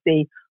chance to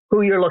see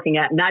who you're looking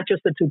at, not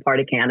just the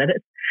two-party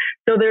candidates.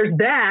 So there's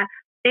that.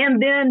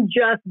 And then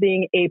just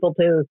being able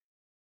to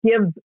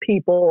give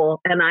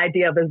people an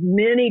idea of as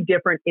many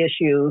different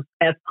issues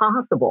as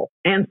possible.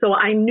 And so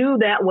I knew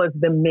that was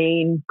the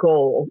main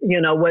goal,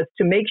 was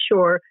to make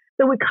sure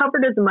that we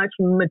covered as much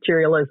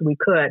material as we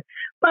could.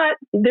 But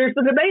there's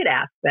the debate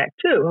aspect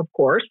too, of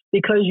course,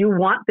 because you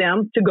want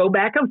them to go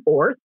back and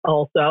forth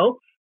also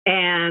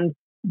and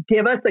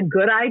give us a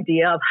good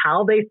idea of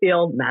how they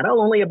feel, not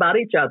only about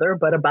each other,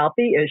 but about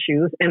the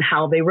issues and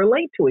how they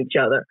relate to each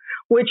other,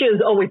 which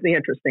is always the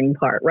interesting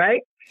part, right?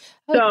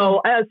 Okay.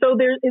 So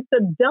it's a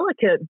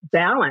delicate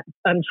balance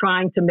on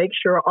trying to make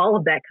sure all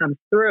of that comes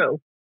through.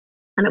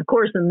 And of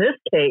course, in this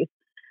case,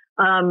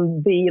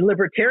 the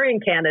Libertarian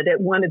candidate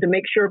wanted to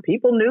make sure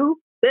people knew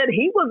that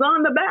he was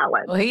on the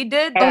ballot. Well, he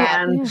did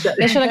that.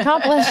 Mission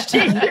accomplished.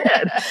 He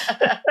did.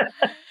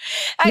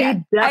 He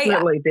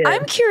definitely did.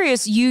 I'm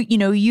curious.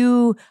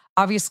 You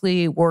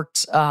obviously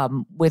worked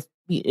with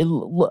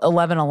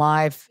 11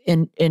 Alive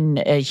in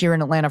here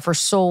in Atlanta for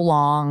so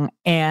long,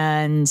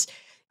 and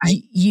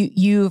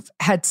you've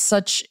had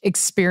such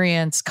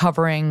experience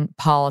covering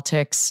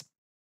politics,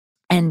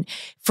 and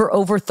for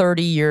over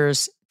 30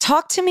 years.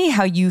 Talk to me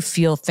how you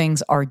feel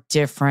things are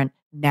different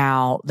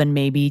now than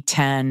maybe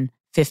 10,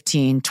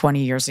 15,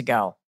 20 years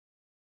ago.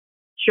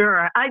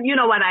 Sure. At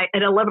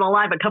 11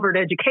 Alive, I covered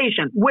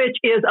education, which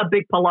is a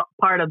big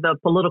part of the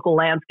political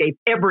landscape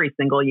every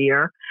single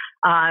year,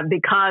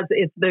 because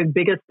it's the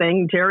biggest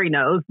thing. Terry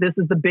knows this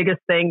is the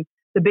biggest thing,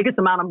 the biggest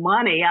amount of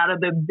money out of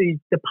the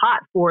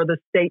pot for the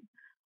state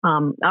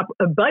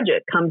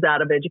budget comes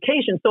out of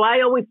education. So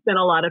I always spent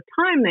a lot of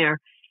time there.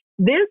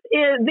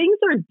 Things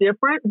are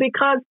different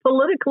because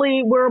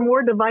politically we're a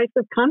more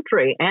divisive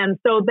country. And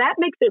so that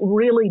makes it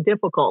really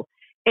difficult.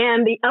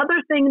 And the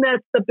other thing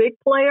that's the big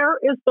player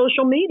is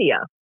social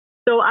media.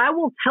 So I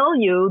will tell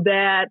you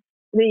that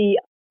the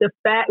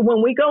fact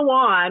when we go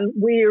on,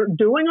 we're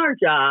doing our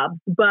job,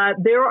 but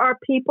there are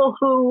people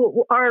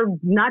who are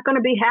not going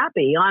to be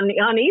happy on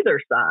either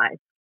side.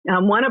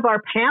 One of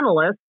our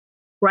panelists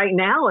right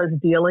now is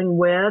dealing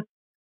with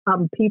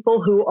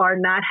people who are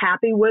not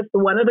happy with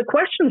one of the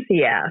questions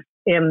he asked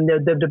in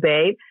the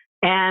debate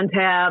and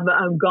have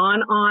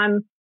gone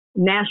on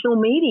national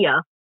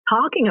media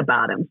talking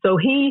about him. So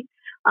he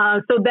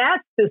So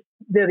that's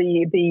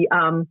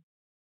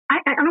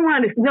I don't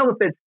want to know if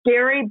it's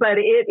scary, but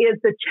it is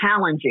the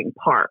challenging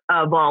part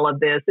of all of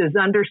this, is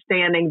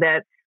understanding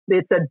that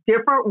it's a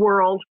different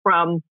world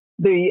from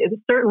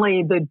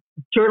certainly the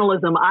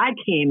journalism I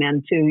came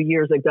into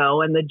years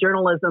ago, and the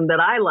journalism that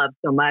I love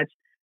so much,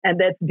 and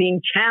that's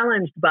being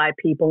challenged by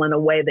people in a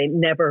way they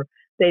never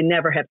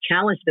have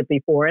challenged it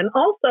before. And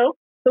also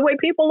the way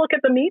people look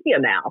at the media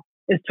now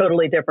is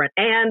totally different,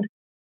 and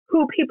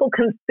who people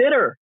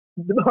consider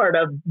part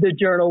of the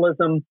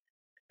journalism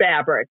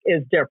fabric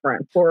is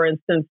different. For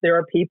instance, there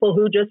are people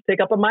who just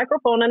pick up a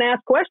microphone and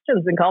ask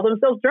questions and call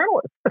themselves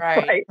journalists.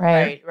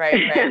 Right.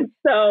 And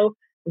so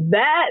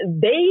that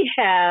they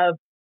have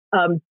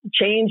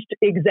changed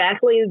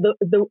exactly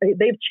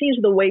they've changed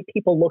the way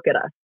people look at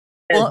us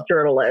as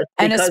journalists,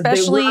 and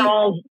especially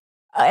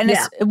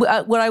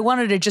what I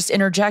wanted to just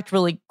interject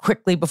really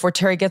quickly before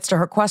Terry gets to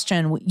her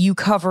question, you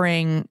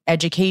covering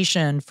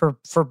education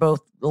for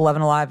both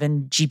 11 Alive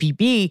and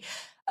GPB.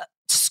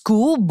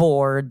 School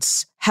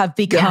boards have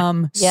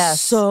become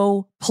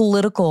so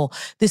political.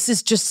 This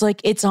is just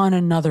like, it's on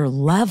another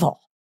level.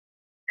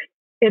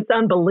 It's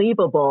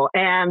unbelievable.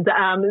 And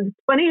it's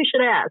funny you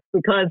should ask,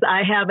 because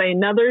I have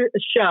another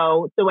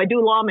show. So I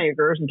do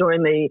Lawmakers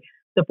during the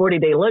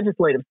 40-day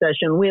legislative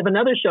session. We have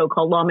another show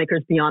called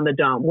Lawmakers Beyond the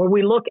Dome, where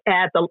we look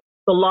at the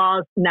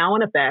laws now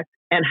in effect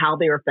and how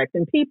they are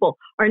affecting people.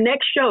 Our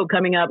next show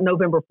coming up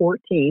November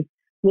 14th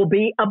will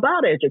be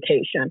about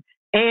education.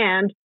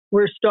 And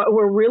we're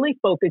really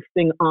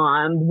focusing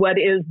on what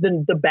is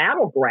the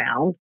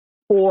battleground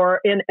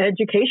in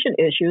education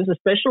issues,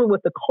 especially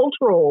with the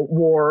cultural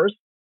wars,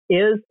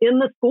 is in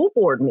the school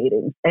board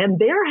meetings. And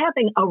they're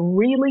having a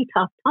really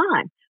tough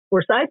time.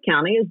 Forsyth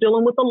County is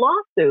dealing with a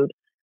lawsuit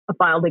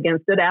filed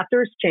against it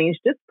after it's changed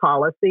its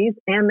policies,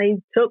 and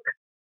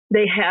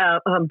they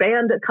have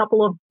banned a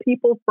couple of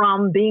people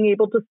from being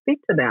able to speak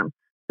to them.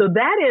 So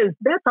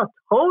that's a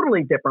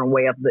totally different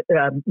way of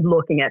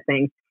looking at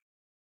things.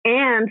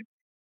 And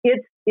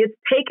it's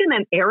taken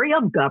an area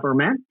of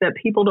government that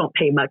people don't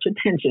pay much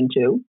attention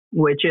to,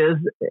 which is,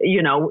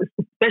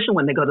 especially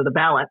when they go to the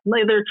ballot,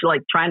 they're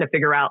like trying to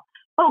figure out,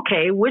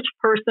 okay, which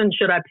person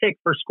should I pick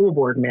for school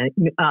board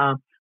to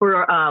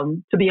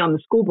be on the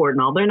school board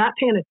and all. They're not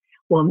paying it.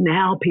 Well,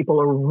 now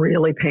people are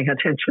really paying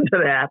attention to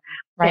that,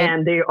 right.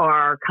 And there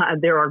are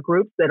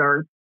groups that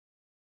are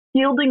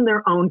fielding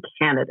their own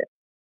candidates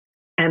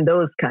and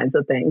those kinds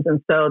of things,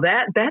 and so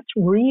that's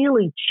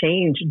really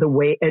changed the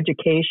way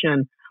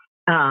education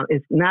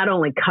is not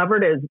only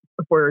covered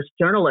for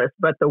journalists,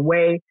 but the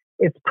way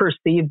it's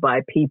perceived by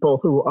people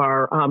who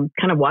are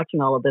kind of watching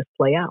all of this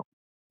play out.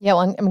 Yeah,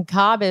 well, I mean,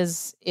 Cobb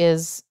is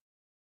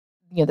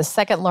the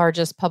second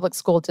largest public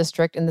school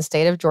district in the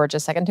state of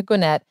Georgia, second to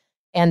Gwinnett,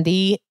 and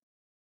the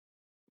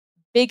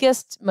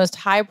biggest, most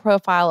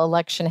high-profile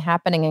election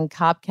happening in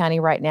Cobb County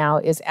right now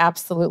is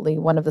absolutely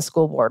one of the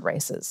school board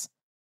races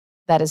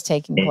that is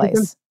taking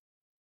place.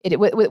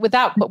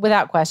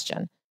 Without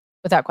question.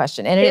 Without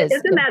question. And it is.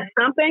 Isn't that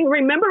something?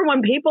 Remember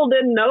when people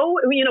didn't know,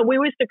 we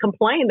used to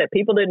complain that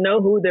people didn't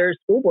know who their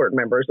school board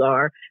members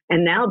are,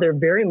 and now they're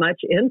very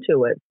much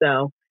into it.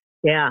 So,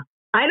 yeah.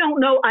 I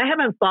don't know. I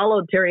haven't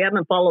followed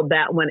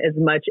that one as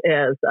much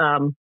as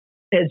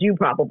you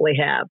probably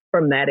have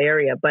from that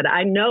area. But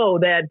I know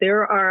that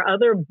there are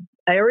other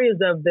areas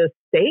of the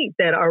state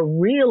that are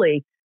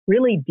really,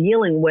 really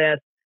dealing with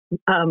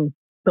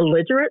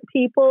belligerent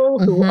people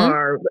who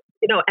are,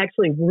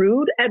 actually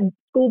rude at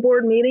school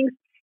board meetings.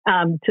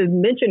 To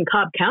mention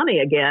Cobb County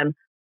again,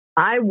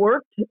 I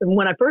worked,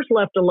 when I first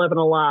left 11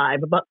 Alive,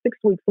 about 6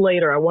 weeks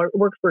later, I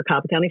worked for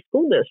Cobb County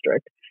School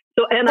District.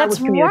 So, and I was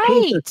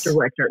communications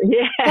director.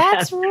 Yeah,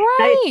 that's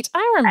right.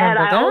 I remember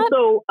that.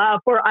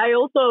 I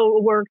also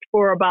worked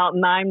for about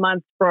 9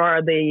 months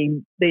for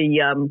the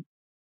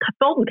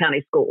Fulton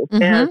County Schools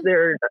as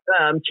their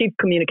chief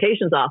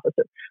communications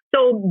officer.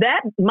 So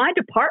my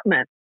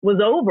department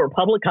was over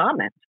public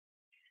comment.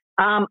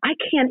 I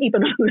can't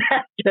even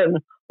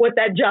imagine what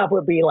that job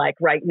would be like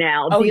right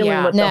now,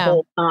 dealing with the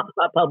whole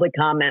public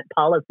comment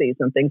policies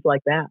and things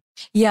like that.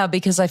 Yeah,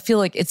 because I feel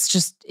like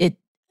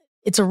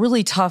it's a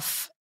really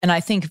tough, and I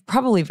think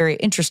probably very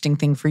interesting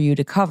thing for you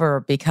to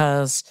cover,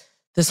 because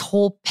this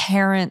whole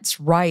parents'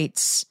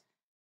 rights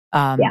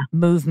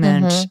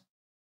movement,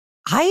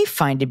 I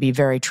find to be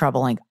very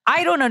troubling.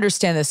 I don't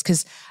understand this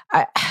because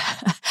I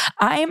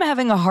am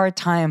having a hard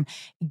time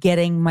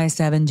getting my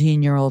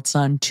 17-year-old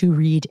son to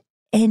read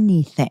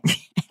anything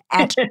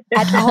at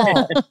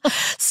all.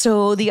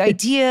 So the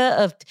idea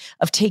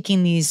of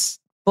taking these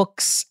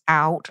books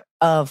out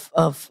of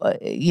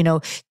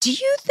do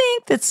you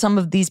think that some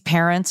of these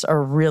parents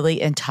are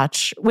really in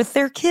touch with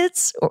their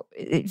kids? Or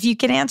if you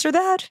can answer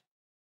that.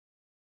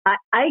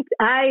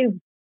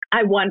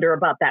 I wonder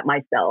about that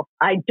myself.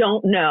 I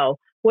don't know.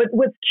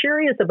 What's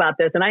curious about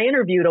this, and I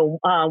interviewed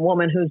a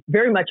woman who's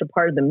very much a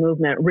part of the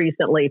movement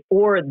recently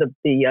for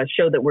the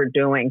show that we're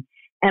doing,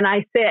 and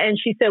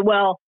she said,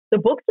 well, the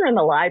books are in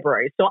the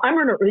library. So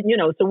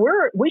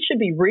we should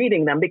be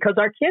reading them because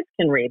our kids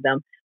can read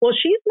them. Well,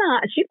 she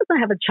doesn't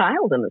have a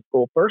child in the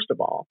school, first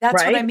of all.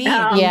 That's right? what I mean.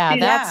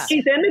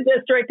 She's in the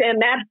district,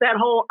 and that's that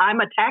whole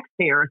I'm a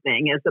taxpayer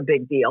thing is a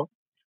big deal.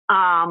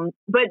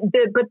 But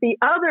the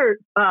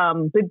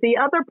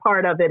other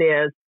part of it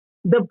is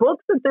the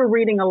books that they're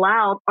reading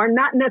aloud are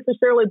not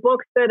necessarily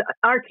books that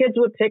our kids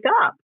would pick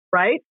up,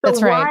 right? So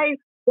That's right.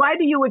 why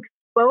do you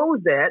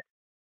expose it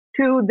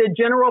to the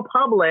general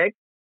public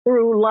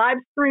through live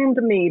streamed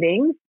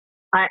meetings?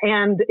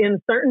 And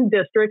in certain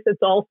districts,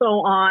 it's also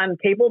on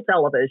cable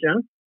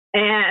television.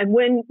 And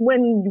when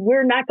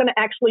we're not going to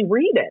actually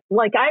read it,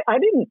 like I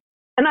didn't.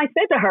 And I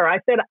said to her, I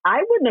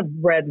wouldn't have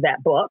read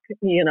that book,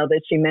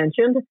 that she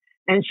mentioned.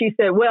 And she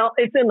said, well,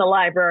 it's in the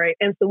library.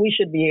 And so we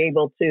should be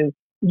able to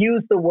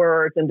use the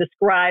words and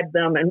describe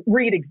them and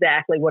read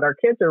exactly what our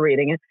kids are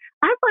reading. And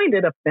I find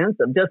it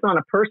offensive just on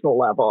a personal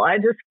level. I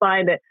just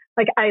find it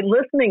like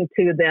listening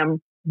to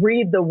them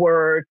read the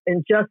words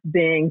and just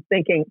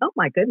thinking, oh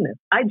my goodness,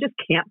 I just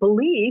can't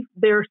believe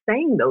they're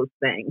saying those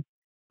things.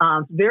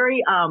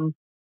 Very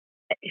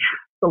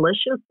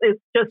delicious. It's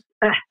just,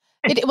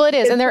 it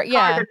is. And they're,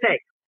 hard to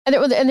take. And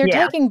they're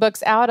taking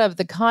books out of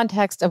the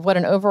context of what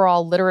an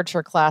overall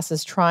literature class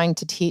is trying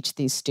to teach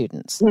these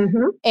students.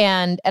 Mm-hmm.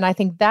 And I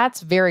think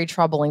that's very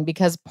troubling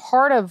because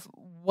part of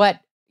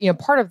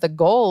the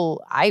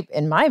goal,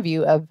 in my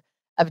view, of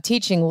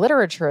teaching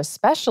literature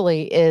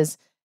especially is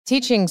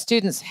teaching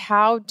students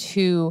how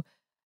to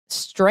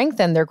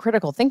strengthen their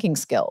critical thinking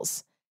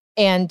skills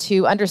and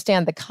to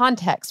understand the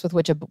context with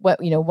which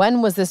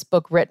when was this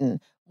book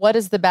written? What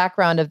is the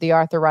background of the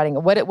author writing?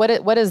 What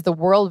is the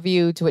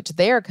worldview to which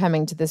they are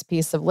coming to this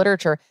piece of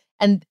literature?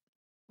 And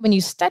when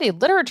you study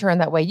literature in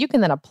that way, you can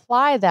then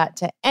apply that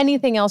to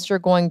anything else you're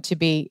going to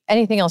be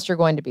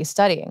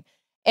studying.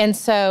 And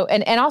so,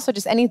 and also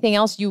just anything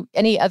else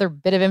any other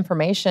bit of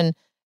information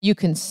you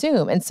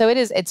consume. And so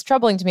it's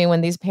troubling to me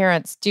when these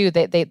parents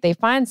they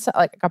find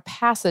like a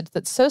passage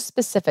that's so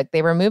specific.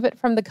 They remove it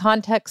from the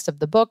context of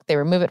the book. They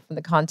remove it from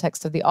the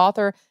context of the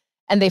author.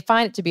 And they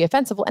find it to be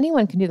offensive. Well,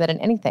 anyone can do that in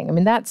anything. I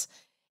mean,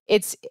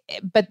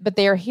 but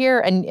they are here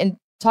and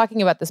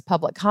talking about this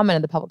public comment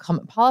and the public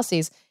comment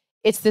policies.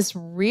 It's this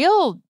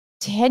real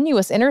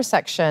tenuous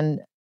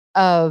intersection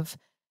of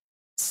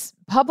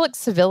public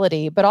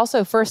civility, but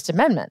also First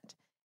Amendment.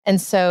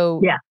 And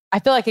so I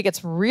feel like it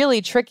gets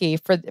really tricky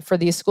for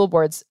these school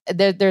boards.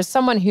 There's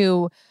someone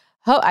who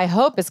I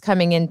hope is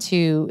coming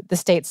into the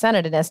state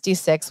Senate in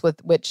SD6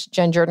 with which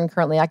Jen Jordan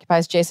currently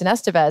occupies, Jason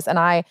Estevez.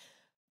 And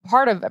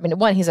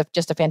one, he's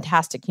just a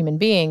fantastic human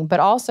being,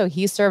 but also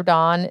he served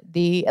on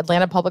the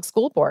Atlanta Public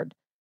School Board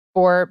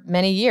for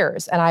many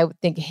years. And I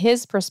think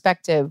his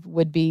perspective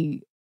would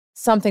be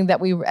something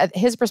that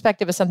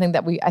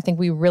I think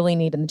we really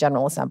need in the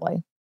General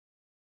Assembly.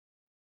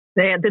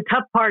 The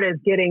tough part is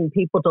getting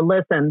people to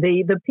listen.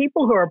 The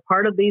people who are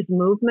part of these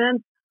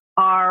movements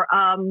are,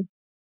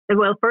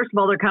 well, first of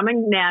all, they're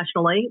coming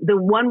nationally. The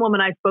one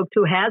woman I spoke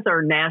to has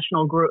our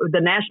national group.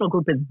 The national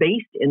group is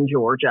based in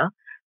Georgia.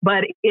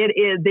 But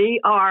they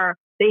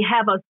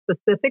have a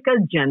specific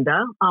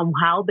agenda on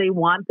how they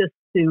want this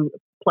to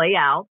play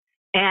out,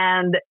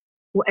 and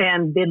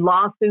the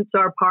lawsuits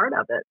are part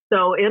of it.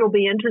 So it'll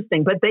be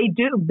interesting. But they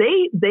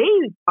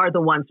are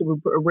the ones who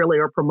really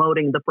are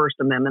promoting the First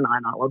Amendment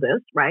on all of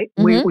this, right?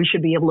 Mm-hmm. We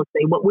should be able to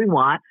say what we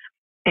want,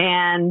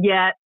 and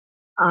yet,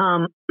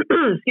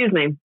 excuse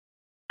me,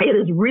 it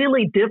is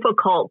really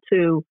difficult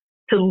to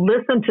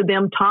listen to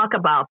them talk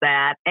about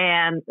that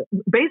and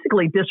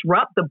basically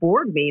disrupt the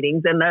board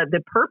meetings and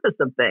the purpose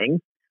of things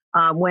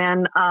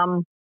when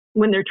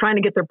they're trying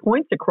to get their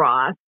points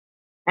across,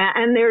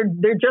 and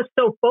they're just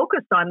so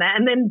focused on that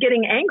and then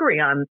getting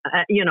angry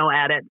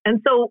at it. And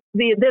so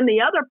then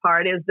the other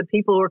part is the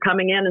people who are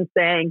coming in and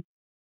saying,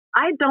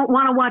 I don't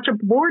want to watch a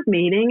board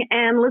meeting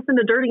and listen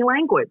to dirty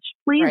language.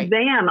 Please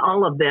ban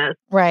all of this.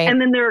 Right. And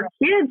then there are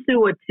kids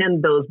who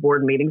attend those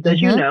board meetings, as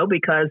you know,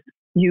 because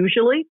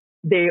usually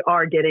they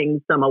are getting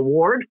some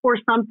award for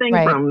something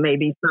from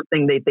maybe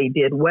something that they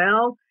did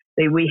well.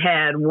 We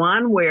had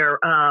one where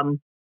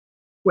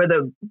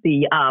the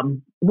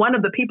one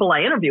of the people I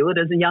interviewed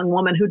is a young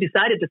woman who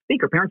decided to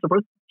speak. Her parents are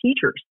both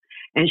teachers,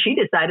 and she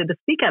decided to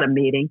speak at a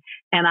meeting.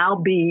 And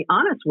I'll be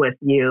honest with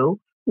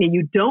you,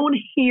 you don't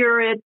hear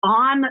it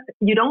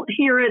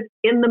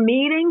in the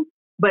meeting,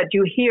 but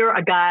you hear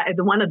a guy at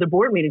one of the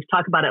board meetings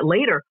talk about it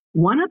later.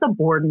 One of the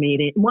board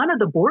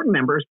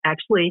members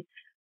actually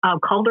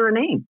called her a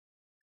name.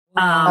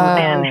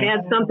 And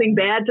had something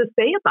bad to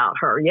say about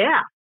her,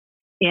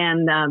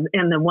 and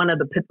then one of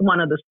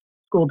the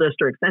school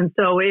districts, and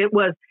so it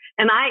was.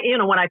 And I,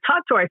 when I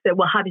talked to her, I said,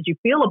 "Well, how did you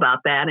feel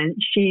about that?" And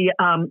she,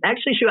 I'll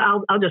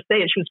just say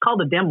it. She was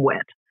called a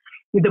dimwit.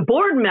 The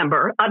board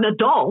member, an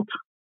adult,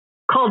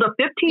 called a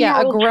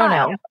 15-year-old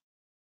child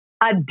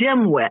a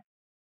dimwit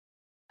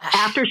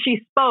after she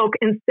spoke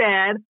and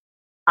said,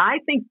 "I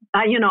think,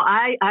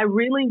 I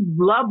really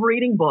love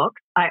reading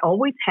books. I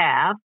always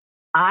have."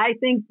 I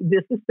think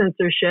this is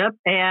censorship.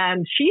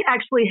 And she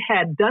actually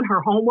had done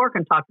her homework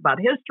and talked about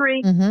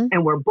history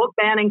and where book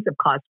bannings have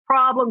caused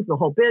problems, the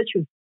whole bit. She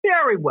was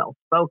very well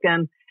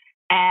spoken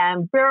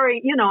and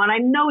very, and I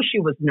know she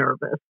was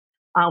nervous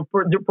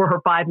for her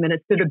 5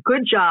 minutes, did a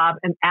good job.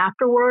 And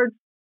afterwards,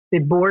 the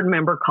board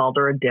member called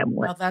her a dimwit.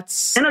 Well,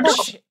 that's and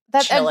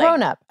a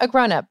grown up. The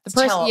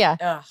person,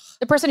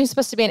 the person who's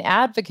supposed to be an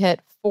advocate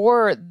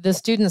for the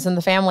students and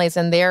the families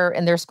in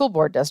their school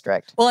board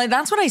district. Well,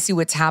 that's what I see.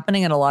 What's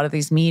happening at a lot of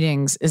these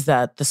meetings is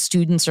that the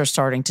students are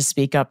starting to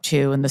speak up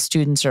too, and the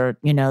students are,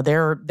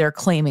 they're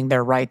claiming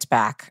their rights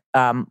back,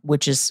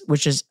 which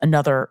is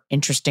another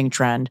interesting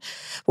trend.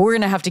 But we're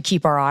going to have to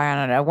keep our eye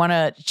on it. I want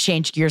to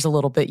change gears a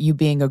little bit. You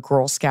being a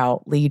Girl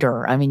Scout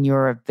leader, I mean,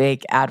 you're a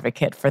big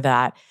advocate for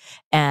that,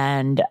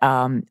 and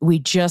we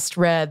just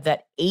read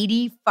that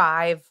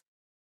 $85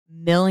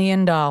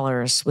 million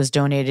was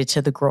donated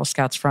to the Girl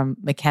Scouts from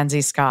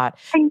Mackenzie Scott.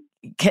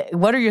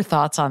 What are your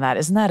thoughts on that?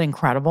 Isn't that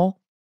incredible?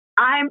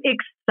 I'm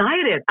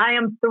excited. I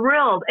am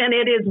thrilled. And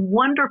it is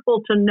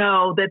wonderful to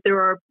know that there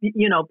are,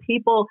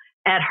 people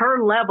at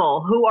her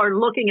level who are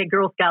looking at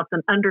Girl Scouts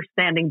and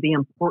understanding the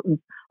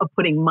importance of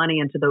putting money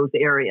into those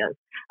areas.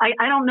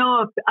 I don't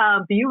know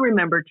if you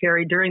remember,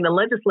 Terry, during the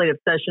legislative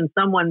session,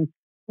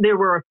 there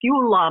were a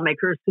few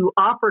lawmakers who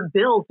offered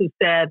bills who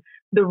said,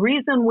 the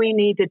reason we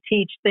need to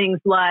teach things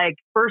like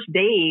first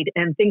aid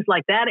and things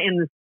like that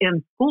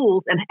in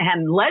schools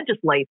and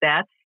legislate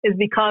that is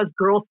because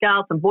Girl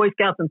Scouts and Boy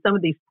Scouts and some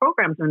of these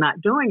programs are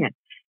not doing it.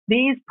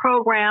 These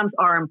programs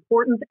are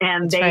important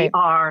and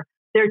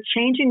they're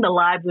changing the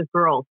lives of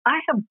girls. I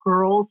have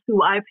girls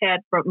who I've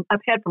had from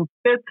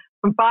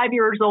 5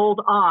 years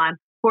old on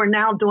who are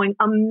now doing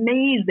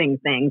amazing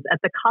things at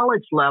the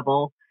college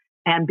level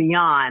and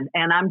beyond.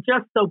 And I'm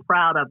just so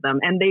proud of them.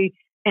 And the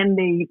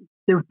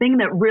thing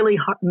that really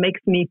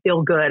makes me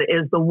feel good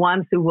is the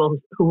ones who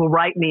will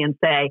write me and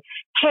say,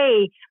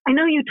 hey, I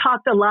know you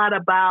talked a lot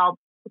about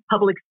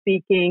public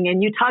speaking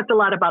and you talked a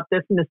lot about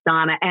this, Miss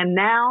Donna, and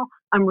now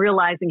I'm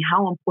realizing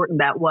how important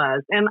that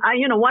was. And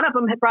one of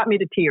them had brought me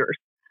to tears.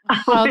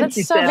 Oh,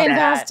 that's so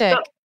fantastic.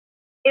 So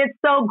it's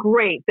so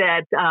great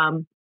that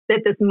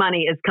this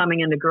money is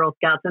coming into Girl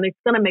Scouts and it's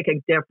going to make a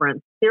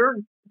difference.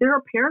 There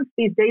are parents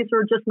these days who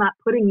are just not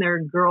putting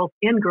their girls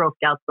in Girl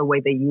Scouts the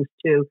way they used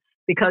to,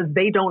 because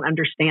they don't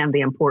understand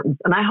the importance.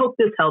 And I hope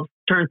this helps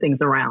turn things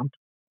around.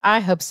 I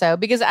hope so,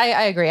 because I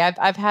agree.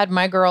 I've had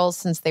my girls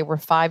since they were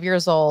 5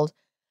 years old.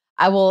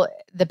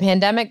 The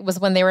pandemic was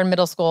when they were in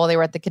middle school. They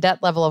were at the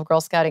cadet level of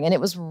Girl Scouting, and it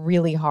was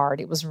really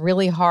hard. It was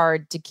really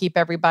hard to keep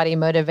everybody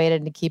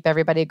motivated and to keep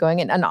everybody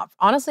going, and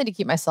honestly, to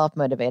keep myself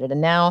motivated.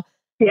 And now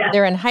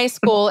they're in high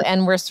school,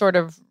 and we're sort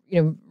of,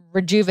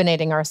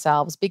 rejuvenating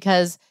ourselves,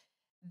 because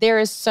there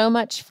is so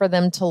much for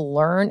them to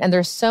learn, and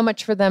there's so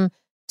much for them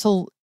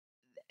to.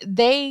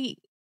 I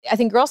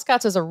think Girl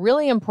Scouts is a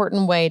really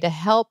important way to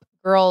help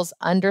girls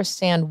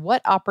understand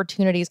what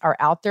opportunities are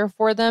out there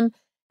for them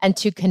and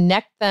to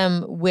connect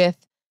them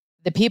with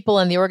the people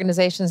and the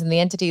organizations and the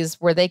entities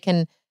where they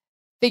can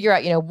figure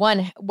out,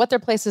 what their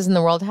place is in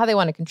the world, how they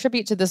want to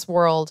contribute to this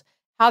world,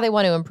 how they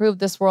want to improve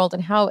this world,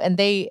 and how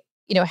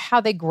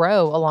they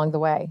grow along the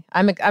way.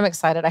 I'm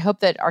excited. I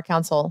hope that our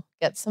council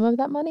gets some of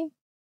that money.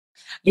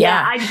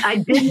 Yeah,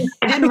 I didn't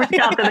reach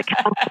out to the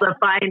council to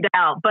find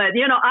out, but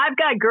I've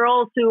got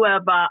girls who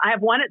have. I have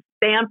one at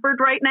Stanford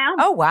right now.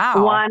 Oh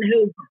wow!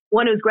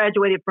 One who's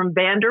graduated from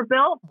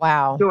Vanderbilt.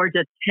 Wow.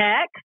 Georgia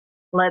Tech.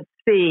 Let's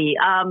see.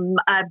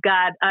 I've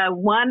got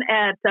one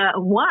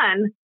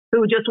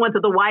who just went to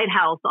the White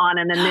House on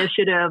an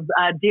initiative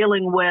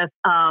dealing with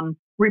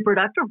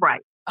reproductive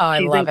rights. Oh,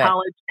 She's love in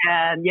college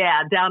and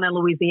down in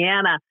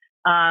Louisiana.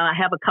 I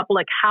have a couple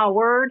at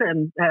Howard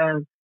and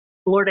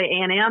Florida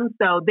A&M.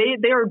 So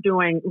they're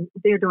doing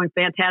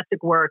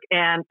fantastic work.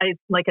 And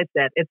like I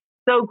said, it's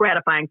so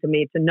gratifying to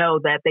me to know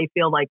that they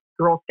feel like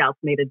Girl Scouts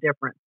made a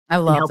difference. I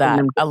love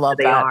that. I love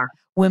that. Are.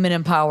 Women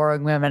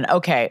empowering women.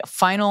 Okay.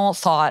 Final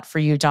thought for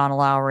you, Donna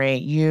Lowry.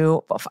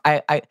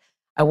 I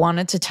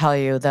wanted to tell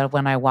you that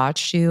when I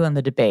watched you in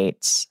the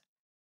debates,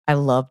 I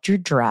loved your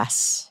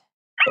dress.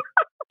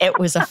 It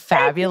was a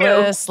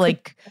fabulous,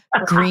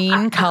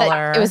 green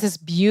color. It was this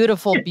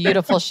beautiful,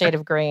 beautiful shade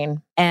of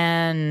green.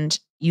 And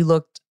you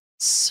looked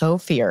so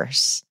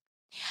fierce.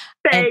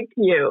 Thank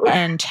you.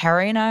 And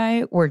Terry and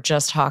I were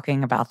just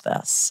talking about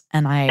this,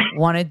 and I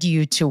wanted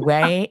you to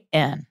weigh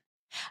in.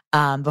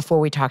 Before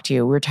we talk to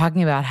you, we were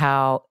talking about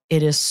how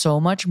it is so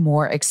much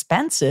more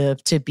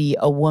expensive to be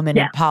a woman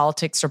in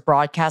politics or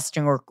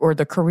broadcasting or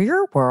the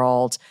career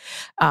world.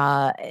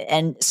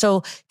 And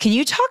so can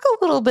you talk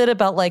a little bit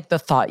about the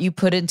thought you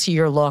put into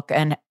your look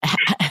and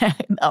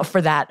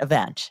for that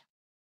event?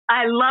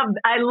 I love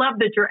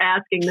that you're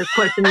asking this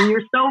question, and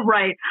you're so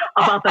right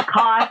about the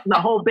cost and the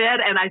whole bit.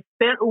 And I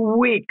spent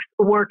weeks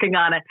working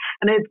on it.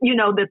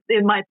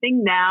 And my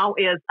thing now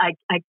is I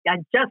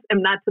just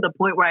am not to the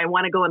point where I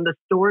want to go in the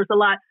stores a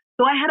lot.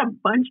 So I had a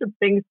bunch of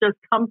things just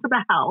come to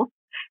the house,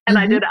 and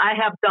I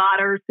have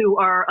daughters who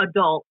are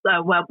adults.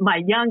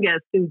 My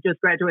youngest, who just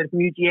graduated from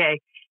UGA,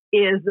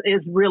 is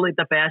really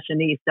the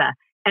fashionista.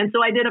 And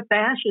so I did a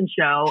fashion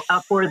show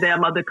for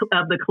them of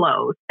the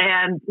clothes.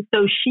 And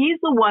so she's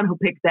the one who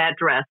picked that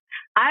dress.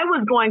 I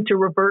was going to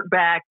revert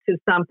back to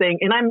something,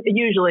 and I'm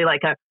usually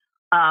like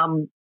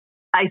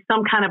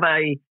some kind of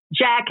a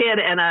jacket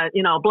and a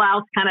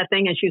blouse kind of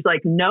thing. And she's like,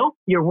 no,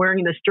 you're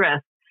wearing this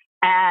dress.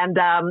 And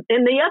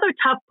the other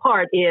tough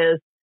part is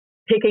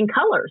picking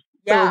colors.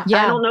 Yeah. So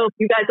I don't know if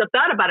you guys have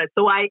thought about it.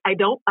 So I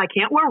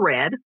can't wear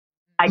red.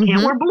 I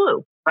can't wear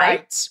blue.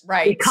 Right.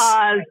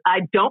 Because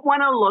I don't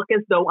want to look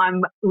as though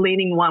I'm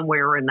leaning one way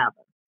or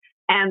another.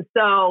 And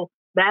so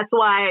that's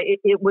why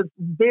it was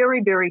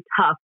very, very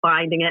tough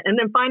finding it. And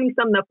then finding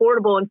something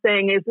affordable and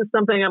saying, is this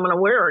something I'm going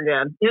to wear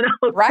again?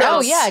 Right. So,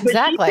 oh, yeah,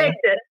 exactly. She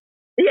picked it.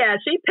 Yeah,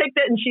 she picked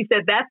it and she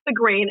said, that's the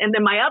green. And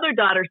then my other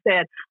daughter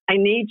said, I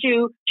need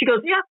you. She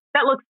goes, yeah,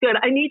 that looks good.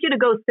 I need you to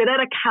go sit at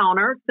a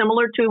counter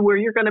similar to where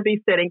you're going to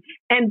be sitting.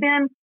 And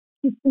then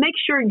make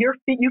sure you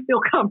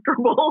feel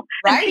comfortable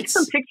and take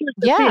some pictures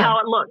to see how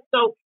it looks.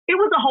 So it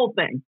was a whole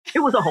thing. I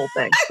love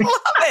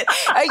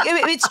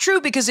it. It's true,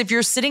 because if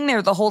you're sitting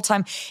there the whole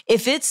time,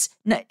 if it's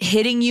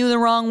hitting you the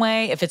wrong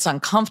way, if it's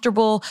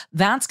uncomfortable,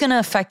 that's going to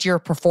affect your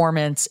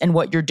performance and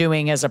what you're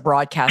doing as a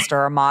broadcaster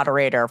or a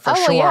moderator for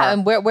sure. Yeah.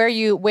 And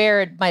where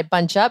it might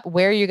bunch up,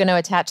 where are you going to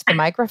attach the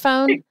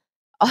microphone?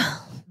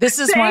 This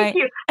is Thank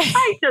you.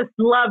 I just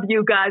love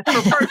you guys.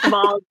 So first of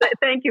all,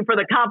 thank you for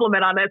the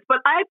compliment on this. But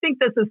I think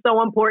this is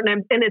so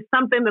important, and it's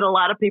something that a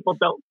lot of people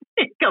don't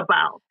think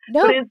about.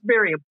 No. But it's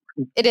very important.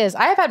 It is.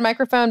 I have had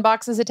microphone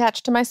boxes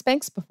attached to my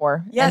Spanx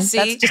before. Yeah, that's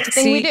just a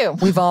thing we do.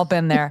 We've all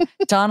been there.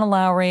 Donna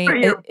Lowry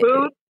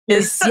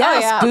is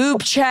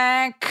boob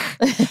check.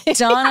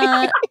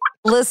 Donna,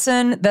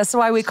 listen, that's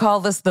why we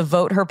call this the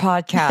Vote Her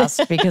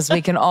podcast, because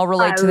we can all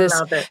relate to this.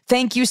 Love it.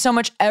 Thank you so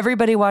much.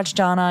 Everybody watch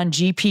Donna on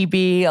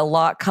GPB. A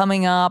lot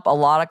coming up, a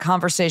lot of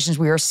conversations.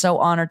 We are so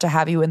honored to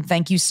have you, and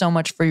thank you so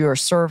much for your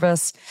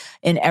service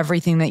in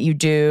everything that you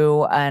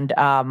do. And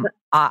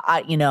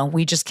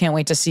we just can't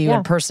wait to see you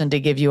in person to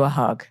give you a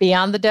hug.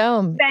 Beyond the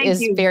Dome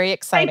is very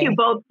exciting. Thank you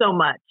both so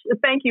much.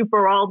 Thank you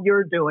for all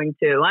you're doing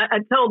too. I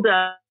told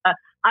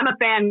I'm a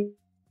fan.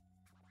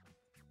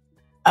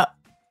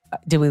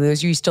 Did we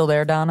lose you? You still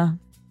there, Donna?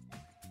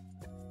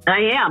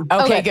 I am.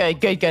 Okay,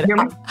 good.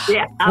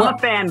 I'm a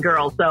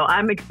fangirl, so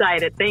I'm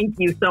excited. Thank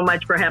you so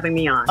much for having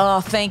me on.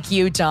 Oh, thank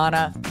you,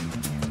 Donna.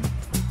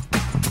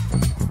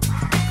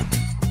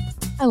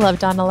 I love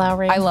Donna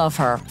Lowry. I love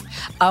her.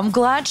 I'm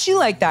glad she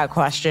liked that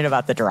question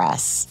about the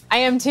dress. I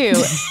am too.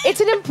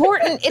 It's an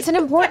important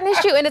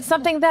issue, and it's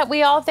something that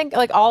we all think,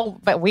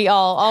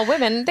 all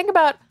women think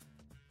about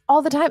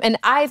all the time. And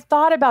I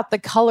thought about the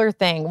color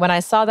thing when I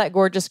saw that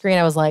gorgeous green.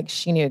 I was like,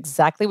 she knew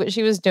exactly what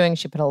she was doing.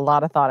 She put a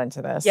lot of thought into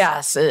this.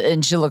 Yes,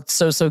 and she looked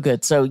so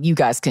good. So you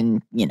guys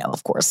can,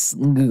 of course,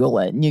 Google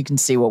it and you can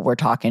see what we're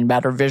talking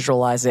about or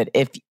visualize it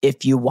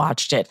if you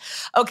watched it.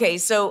 Okay,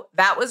 so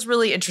that was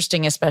really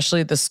interesting,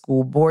 especially the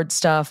school board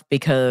stuff,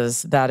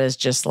 because that is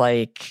just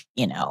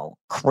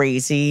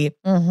crazy.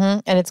 Mm-hmm.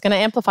 And it's going to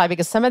amplify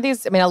because some of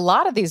these, a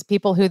lot of these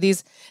people who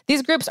these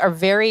groups are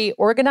very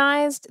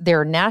organized.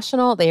 They're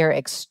national. They are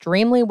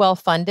extremely well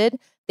funded.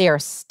 They are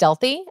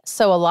stealthy.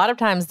 So a lot of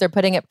times they're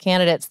putting up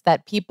candidates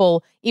that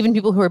even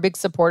people who are big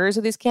supporters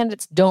of these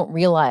candidates don't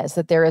realize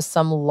that there is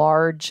some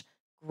large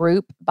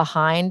group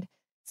behind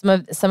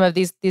some of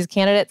these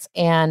candidates.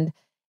 And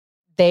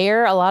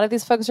a lot of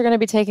these folks are going to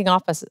be taking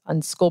office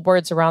on school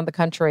boards around the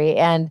country.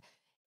 And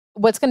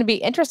what's going to be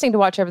interesting to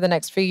watch over the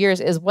next few years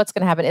is what's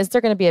going to happen. Is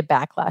there going to be a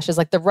backlash? Is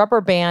the rubber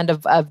band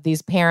of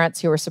these parents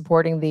who are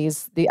supporting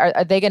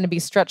are they going to be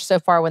stretched so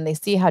far when they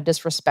see how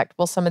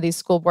disrespectful some of these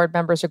school board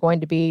members are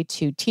going to be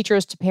to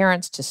teachers, to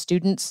parents, to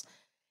students?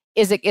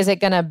 Is it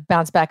going to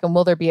bounce back, and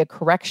will there be a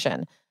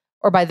correction?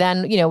 Or by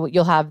then,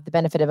 you'll have the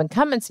benefit of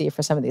incumbency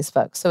for some of these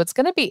folks. So it's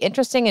going to be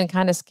interesting and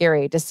kind of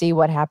scary to see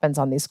what happens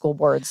on these school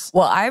boards.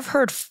 Well, I've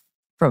heard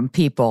from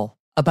people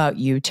about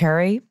you,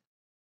 Terry,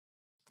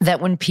 that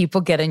when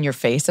people get in your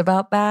face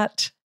about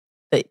that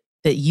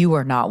you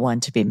are not one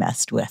to be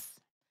messed with.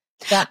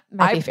 That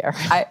might be fair.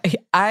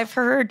 I've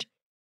heard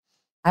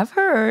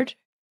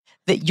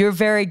that you're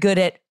very good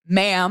at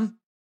ma'am.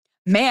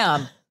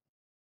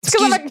 It's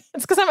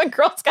because I'm a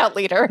Girl Scout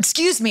leader.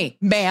 Excuse me,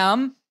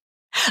 ma'am.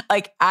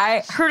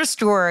 I heard a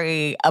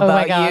story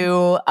about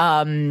you.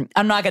 I'm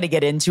not going to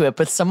get into it,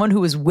 but someone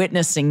who was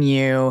witnessing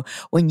you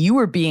when you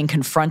were being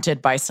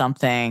confronted by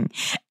something.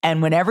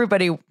 And when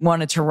everybody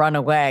wanted to run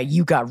away,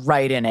 you got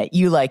right in it.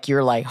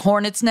 You're like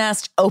hornet's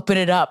nest, open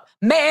it up.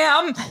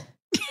 Ma'am.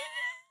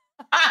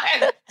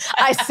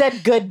 I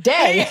said good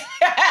day.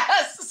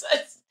 Yes.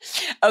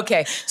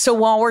 Okay, so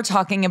while we're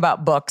talking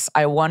about books,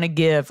 I want to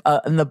give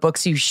the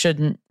books you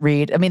shouldn't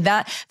read.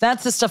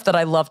 That's the stuff that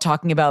I love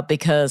talking about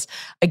because,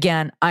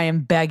 again, I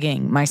am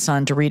begging my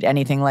son to read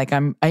anything.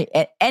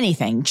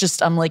 Anything.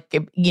 Just I'm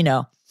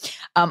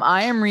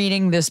I am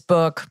reading this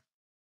book.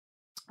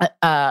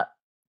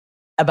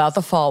 about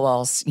the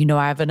Falwells. You know,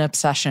 I have an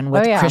obsession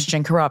with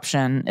Christian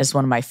corruption is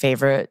one of my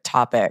favorite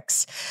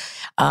topics.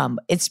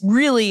 It's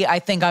really, I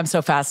think I'm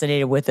so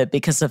fascinated with it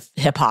because of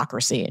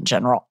hypocrisy in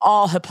general.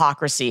 All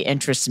hypocrisy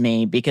interests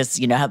me because,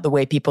 you know, the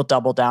way people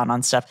double down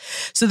on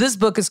stuff. So this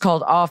book is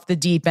called Off the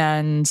Deep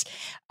End,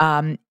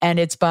 and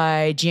it's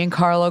by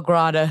Giancarlo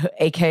Granda,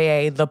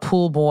 aka the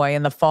pool boy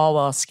in the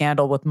Falwell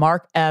scandal with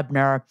Mark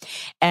Ebner.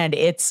 And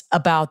it's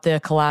about the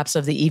collapse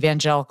of the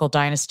evangelical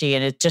dynasty.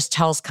 And it just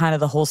tells kind of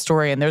the whole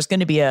story. And there's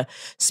going to be a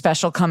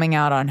special coming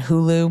out on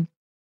Hulu.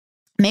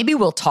 Maybe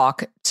we'll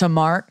talk to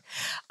Mark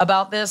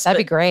about this. That'd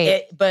be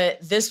great.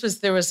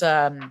 There was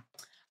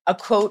a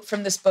quote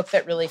from this book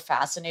that really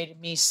fascinated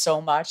me so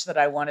much that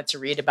I wanted to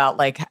read about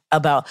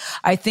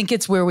I think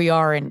it's where we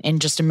are in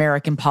just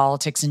American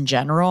politics in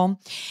general.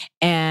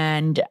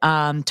 And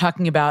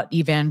talking about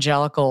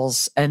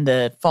evangelicals and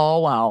the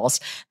Falwells,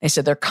 they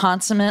said they're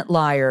consummate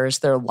liars.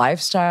 Their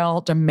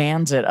lifestyle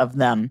demands it of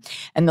them.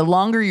 And the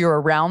longer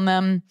you're around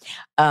them,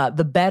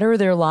 the better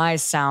their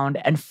lies sound.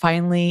 And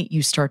finally,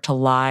 you start to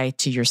lie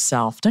to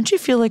yourself. Don't you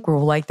feel like we're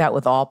like that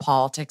with all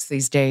politics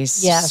these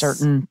days? Yes.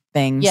 Certain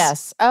things.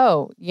 Yes.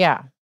 Oh,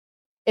 yeah.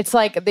 It's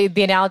like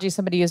the analogy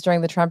somebody used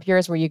during the Trump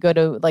years where you go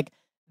to like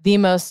the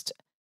most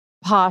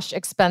posh,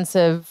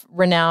 expensive,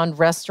 renowned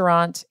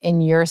restaurant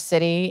in your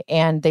city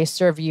and they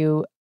serve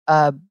you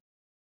a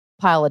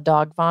pile of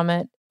dog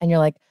vomit and you're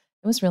like,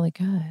 it was really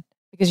good.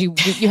 Because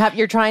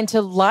you're trying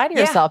to lie to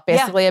yourself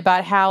basically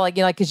about how like,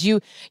 you know, like, cause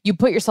you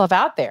put yourself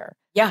out there.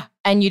 Yeah.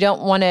 And you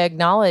don't want to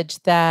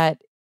acknowledge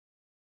that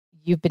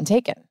you've been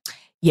taken.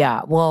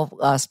 Yeah.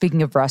 Well,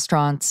 speaking of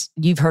restaurants,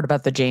 you've heard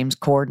about the James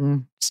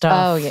Corden stuff.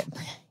 Oh, yeah.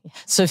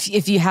 So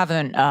if you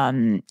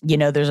haven't, you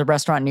know, there's a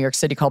restaurant in New York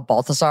City called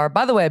Balthazar.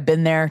 By the way, I've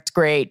been there. It's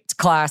great. It's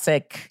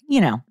classic.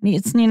 You know,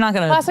 you're not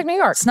gonna classic New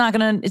York. It's not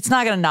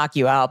gonna knock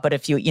you out. But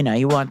if you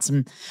want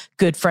some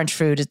good French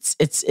food,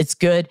 it's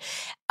good.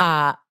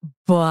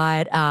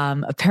 But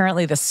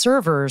apparently the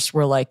servers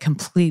were like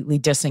completely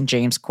dissing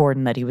James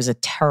Corden that he was a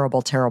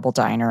terrible, terrible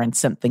diner and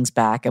sent things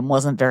back and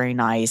wasn't very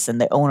nice.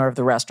 And the owner of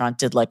the restaurant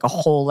did like a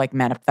whole like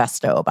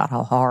manifesto about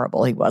how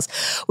horrible he was,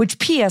 which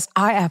P.S.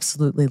 I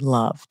absolutely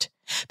loved.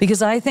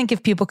 Because I think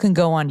if people can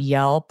go on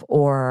Yelp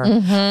or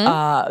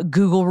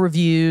Google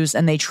reviews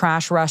and they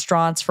trash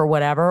restaurants for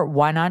whatever,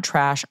 why not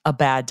trash a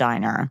bad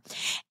diner?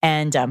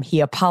 And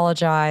he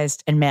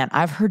apologized. And man,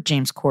 I've heard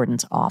James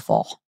Corden's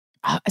awful.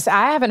 So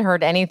I haven't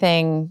heard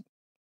anything.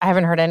 I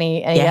haven't heard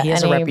any. Yeah, he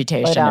has a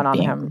reputation down of on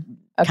being him.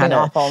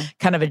 Awful.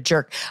 Kind of a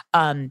jerk.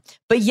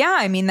 But yeah,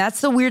 I mean,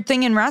 that's the weird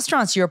thing in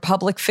restaurants. You're a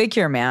public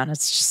figure, man.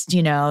 It's just,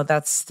 you know,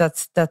 that's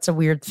a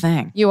weird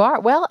thing. You are.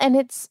 Well, and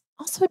it's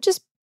also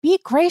just be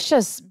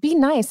gracious, be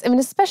nice. I mean,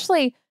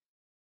 especially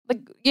like,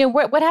 you know,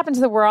 what happens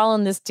that we're all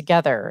in this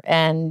together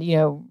and, you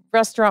know,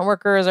 restaurant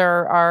workers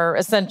are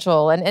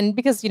essential. And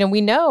because, you know, we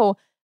know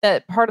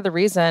that part of the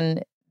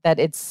reason that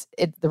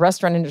the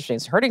restaurant industry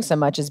is hurting so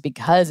much is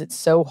because it's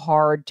so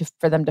hard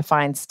for them to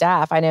find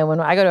staff. I know when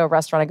I go to a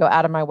restaurant, I go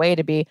out of my way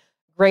to be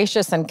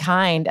gracious and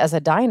kind as a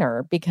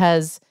diner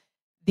because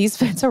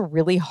it's a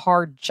really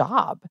hard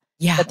job.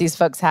 Yeah. That these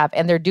folks have,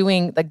 and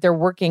they're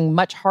working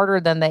much harder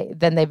than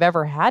they've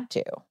ever had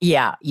to.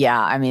 Yeah,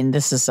 yeah. I mean,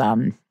 this is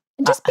and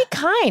just be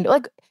kind.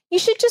 Like you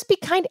should just be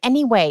kind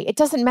anyway. It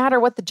doesn't matter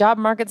what the job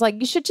market's like.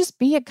 You should just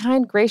be a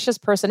kind, gracious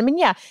person. I mean,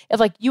 yeah, if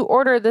like you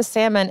order the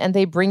salmon and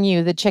they bring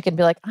you the chicken,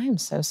 be like, I am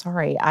so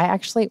sorry. I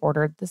actually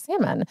ordered the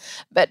salmon,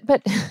 but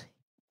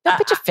don't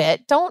pitch a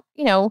fit. Don't,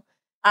 you know.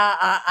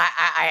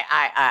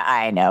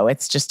 I know.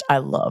 It's just, I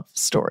love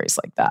stories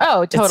like that.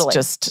 Oh, totally.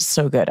 It's just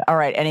so good. All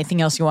right.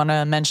 Anything else you want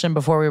to mention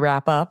before we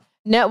wrap up?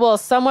 No, well,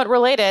 somewhat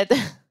related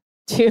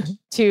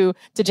to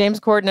James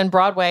Corden and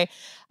Broadway.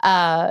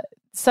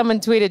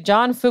 Someone tweeted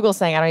John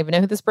Fugelsang. I don't even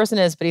know who this person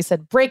is, but he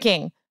said,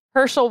 breaking.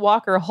 Herschel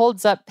Walker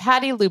holds up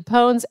Patti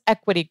LuPone's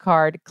equity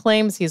card,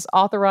 claims he's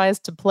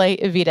authorized to play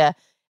Evita.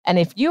 And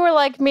if you are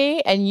like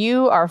me and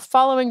you are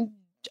following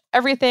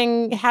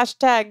everything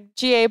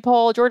 #GA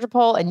poll, Georgia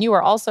poll, and you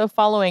are also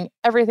following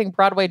everything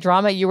Broadway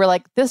drama, you were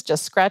like, this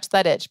just scratched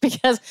that itch.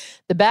 Because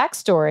the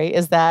backstory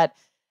is that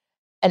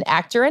an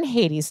actor in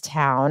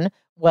Hadestown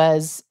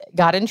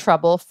got in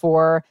trouble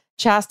for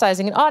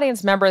chastising an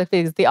audience member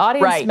because the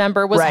audience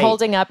member was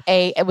holding up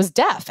was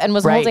deaf and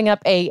was holding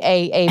up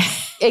a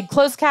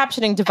closed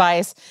captioning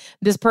device.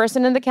 This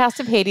person in the cast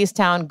of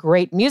Hadestown,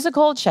 great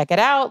musical, check it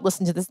out.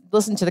 Listen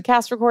to the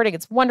cast recording.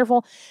 It's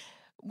wonderful.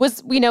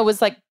 Was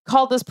like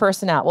called this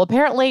person out. Well,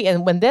 apparently,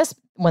 and when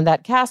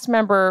that cast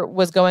member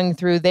was going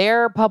through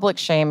their public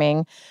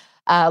shaming,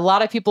 a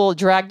lot of people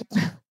dragged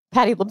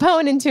Patti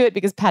LuPone into it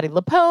because Patti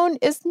LuPone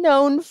is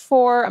known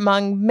for,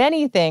 among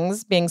many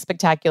things, being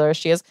spectacular.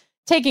 She is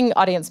taking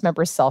audience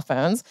members' cell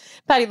phones.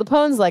 Patti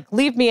LuPone's like,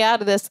 leave me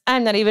out of this.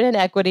 I'm not even in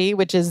Equity,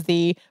 which is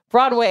the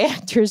Broadway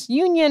Actors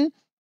Union.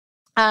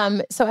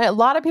 So a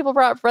lot of people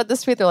read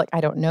this tweet. They're like,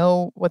 I don't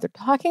know what they're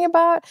talking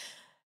about.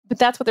 But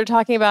that's what they're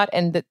talking about.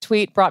 And the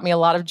tweet brought me a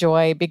lot of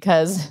joy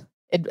because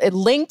it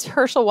linked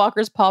Herschel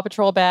Walker's Paw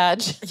Patrol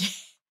badge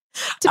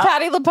to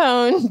Patti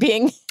LuPone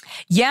being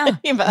Yeah.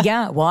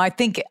 Yeah. Well, I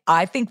think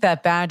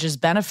that badge is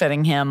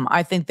benefiting him.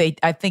 I think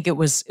it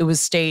was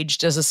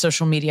staged as a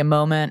social media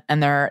moment,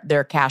 and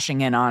they're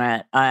cashing in on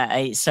it.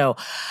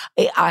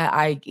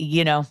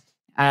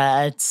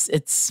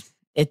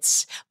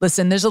 It's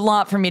listen, there's a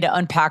lot for me to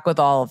unpack with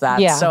all of that.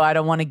 Yeah. So I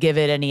don't want to give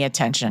it any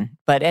attention.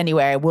 But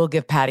anyway, I will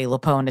give Patti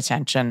LuPone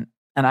attention.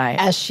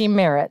 As she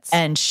merits.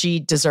 And she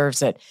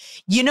deserves it.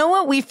 You know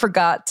what we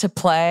forgot to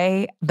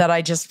play that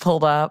I just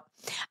pulled up?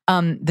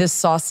 This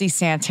Saucy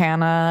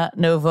Santana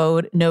no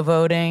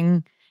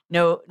voting.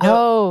 No.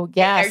 Oh,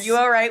 yes. Are you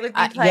all right with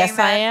me playing yes,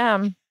 that? I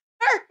am.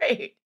 All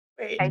right.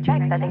 Wait. Hey,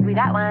 Jax, I think we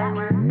got one.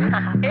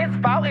 It's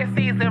voting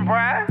season,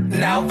 bruh.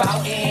 No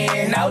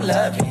voting, no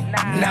loving.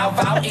 No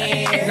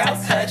voting, no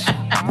touching.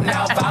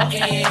 No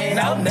voting,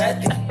 no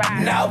nothing.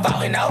 No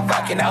voting, no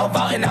fucking. No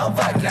voting, no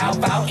fucking. No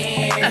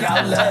voting,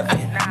 no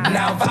loving.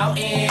 No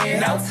voting,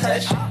 no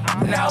touching.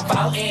 No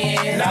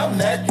voting, no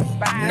nothing.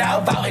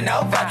 No voting,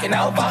 no fucking.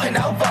 No voting,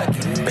 no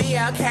fucking.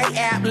 BLK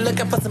app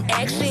looking for some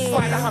action. All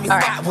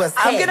right,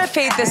 I'm gonna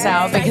fade this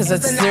out because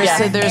there's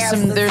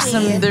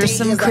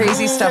some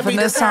crazy stuff in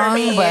this song,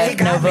 but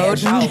no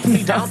vote.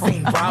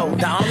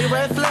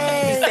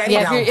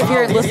 Yeah, if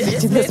you're listening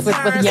to this with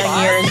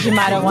young ears, you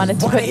might have wanted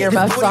to put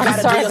earmuffs on.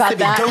 Sorry about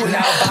that.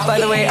 By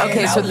the way,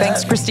 okay, so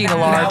thanks Christina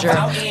Larger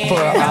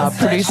for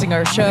producing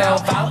our show.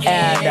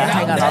 And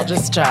hang on, I'll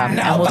just and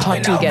we'll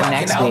talk to you again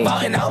next week.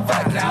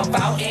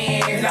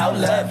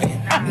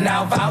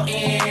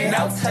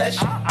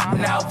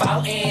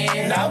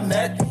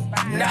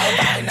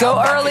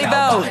 Go early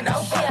vote.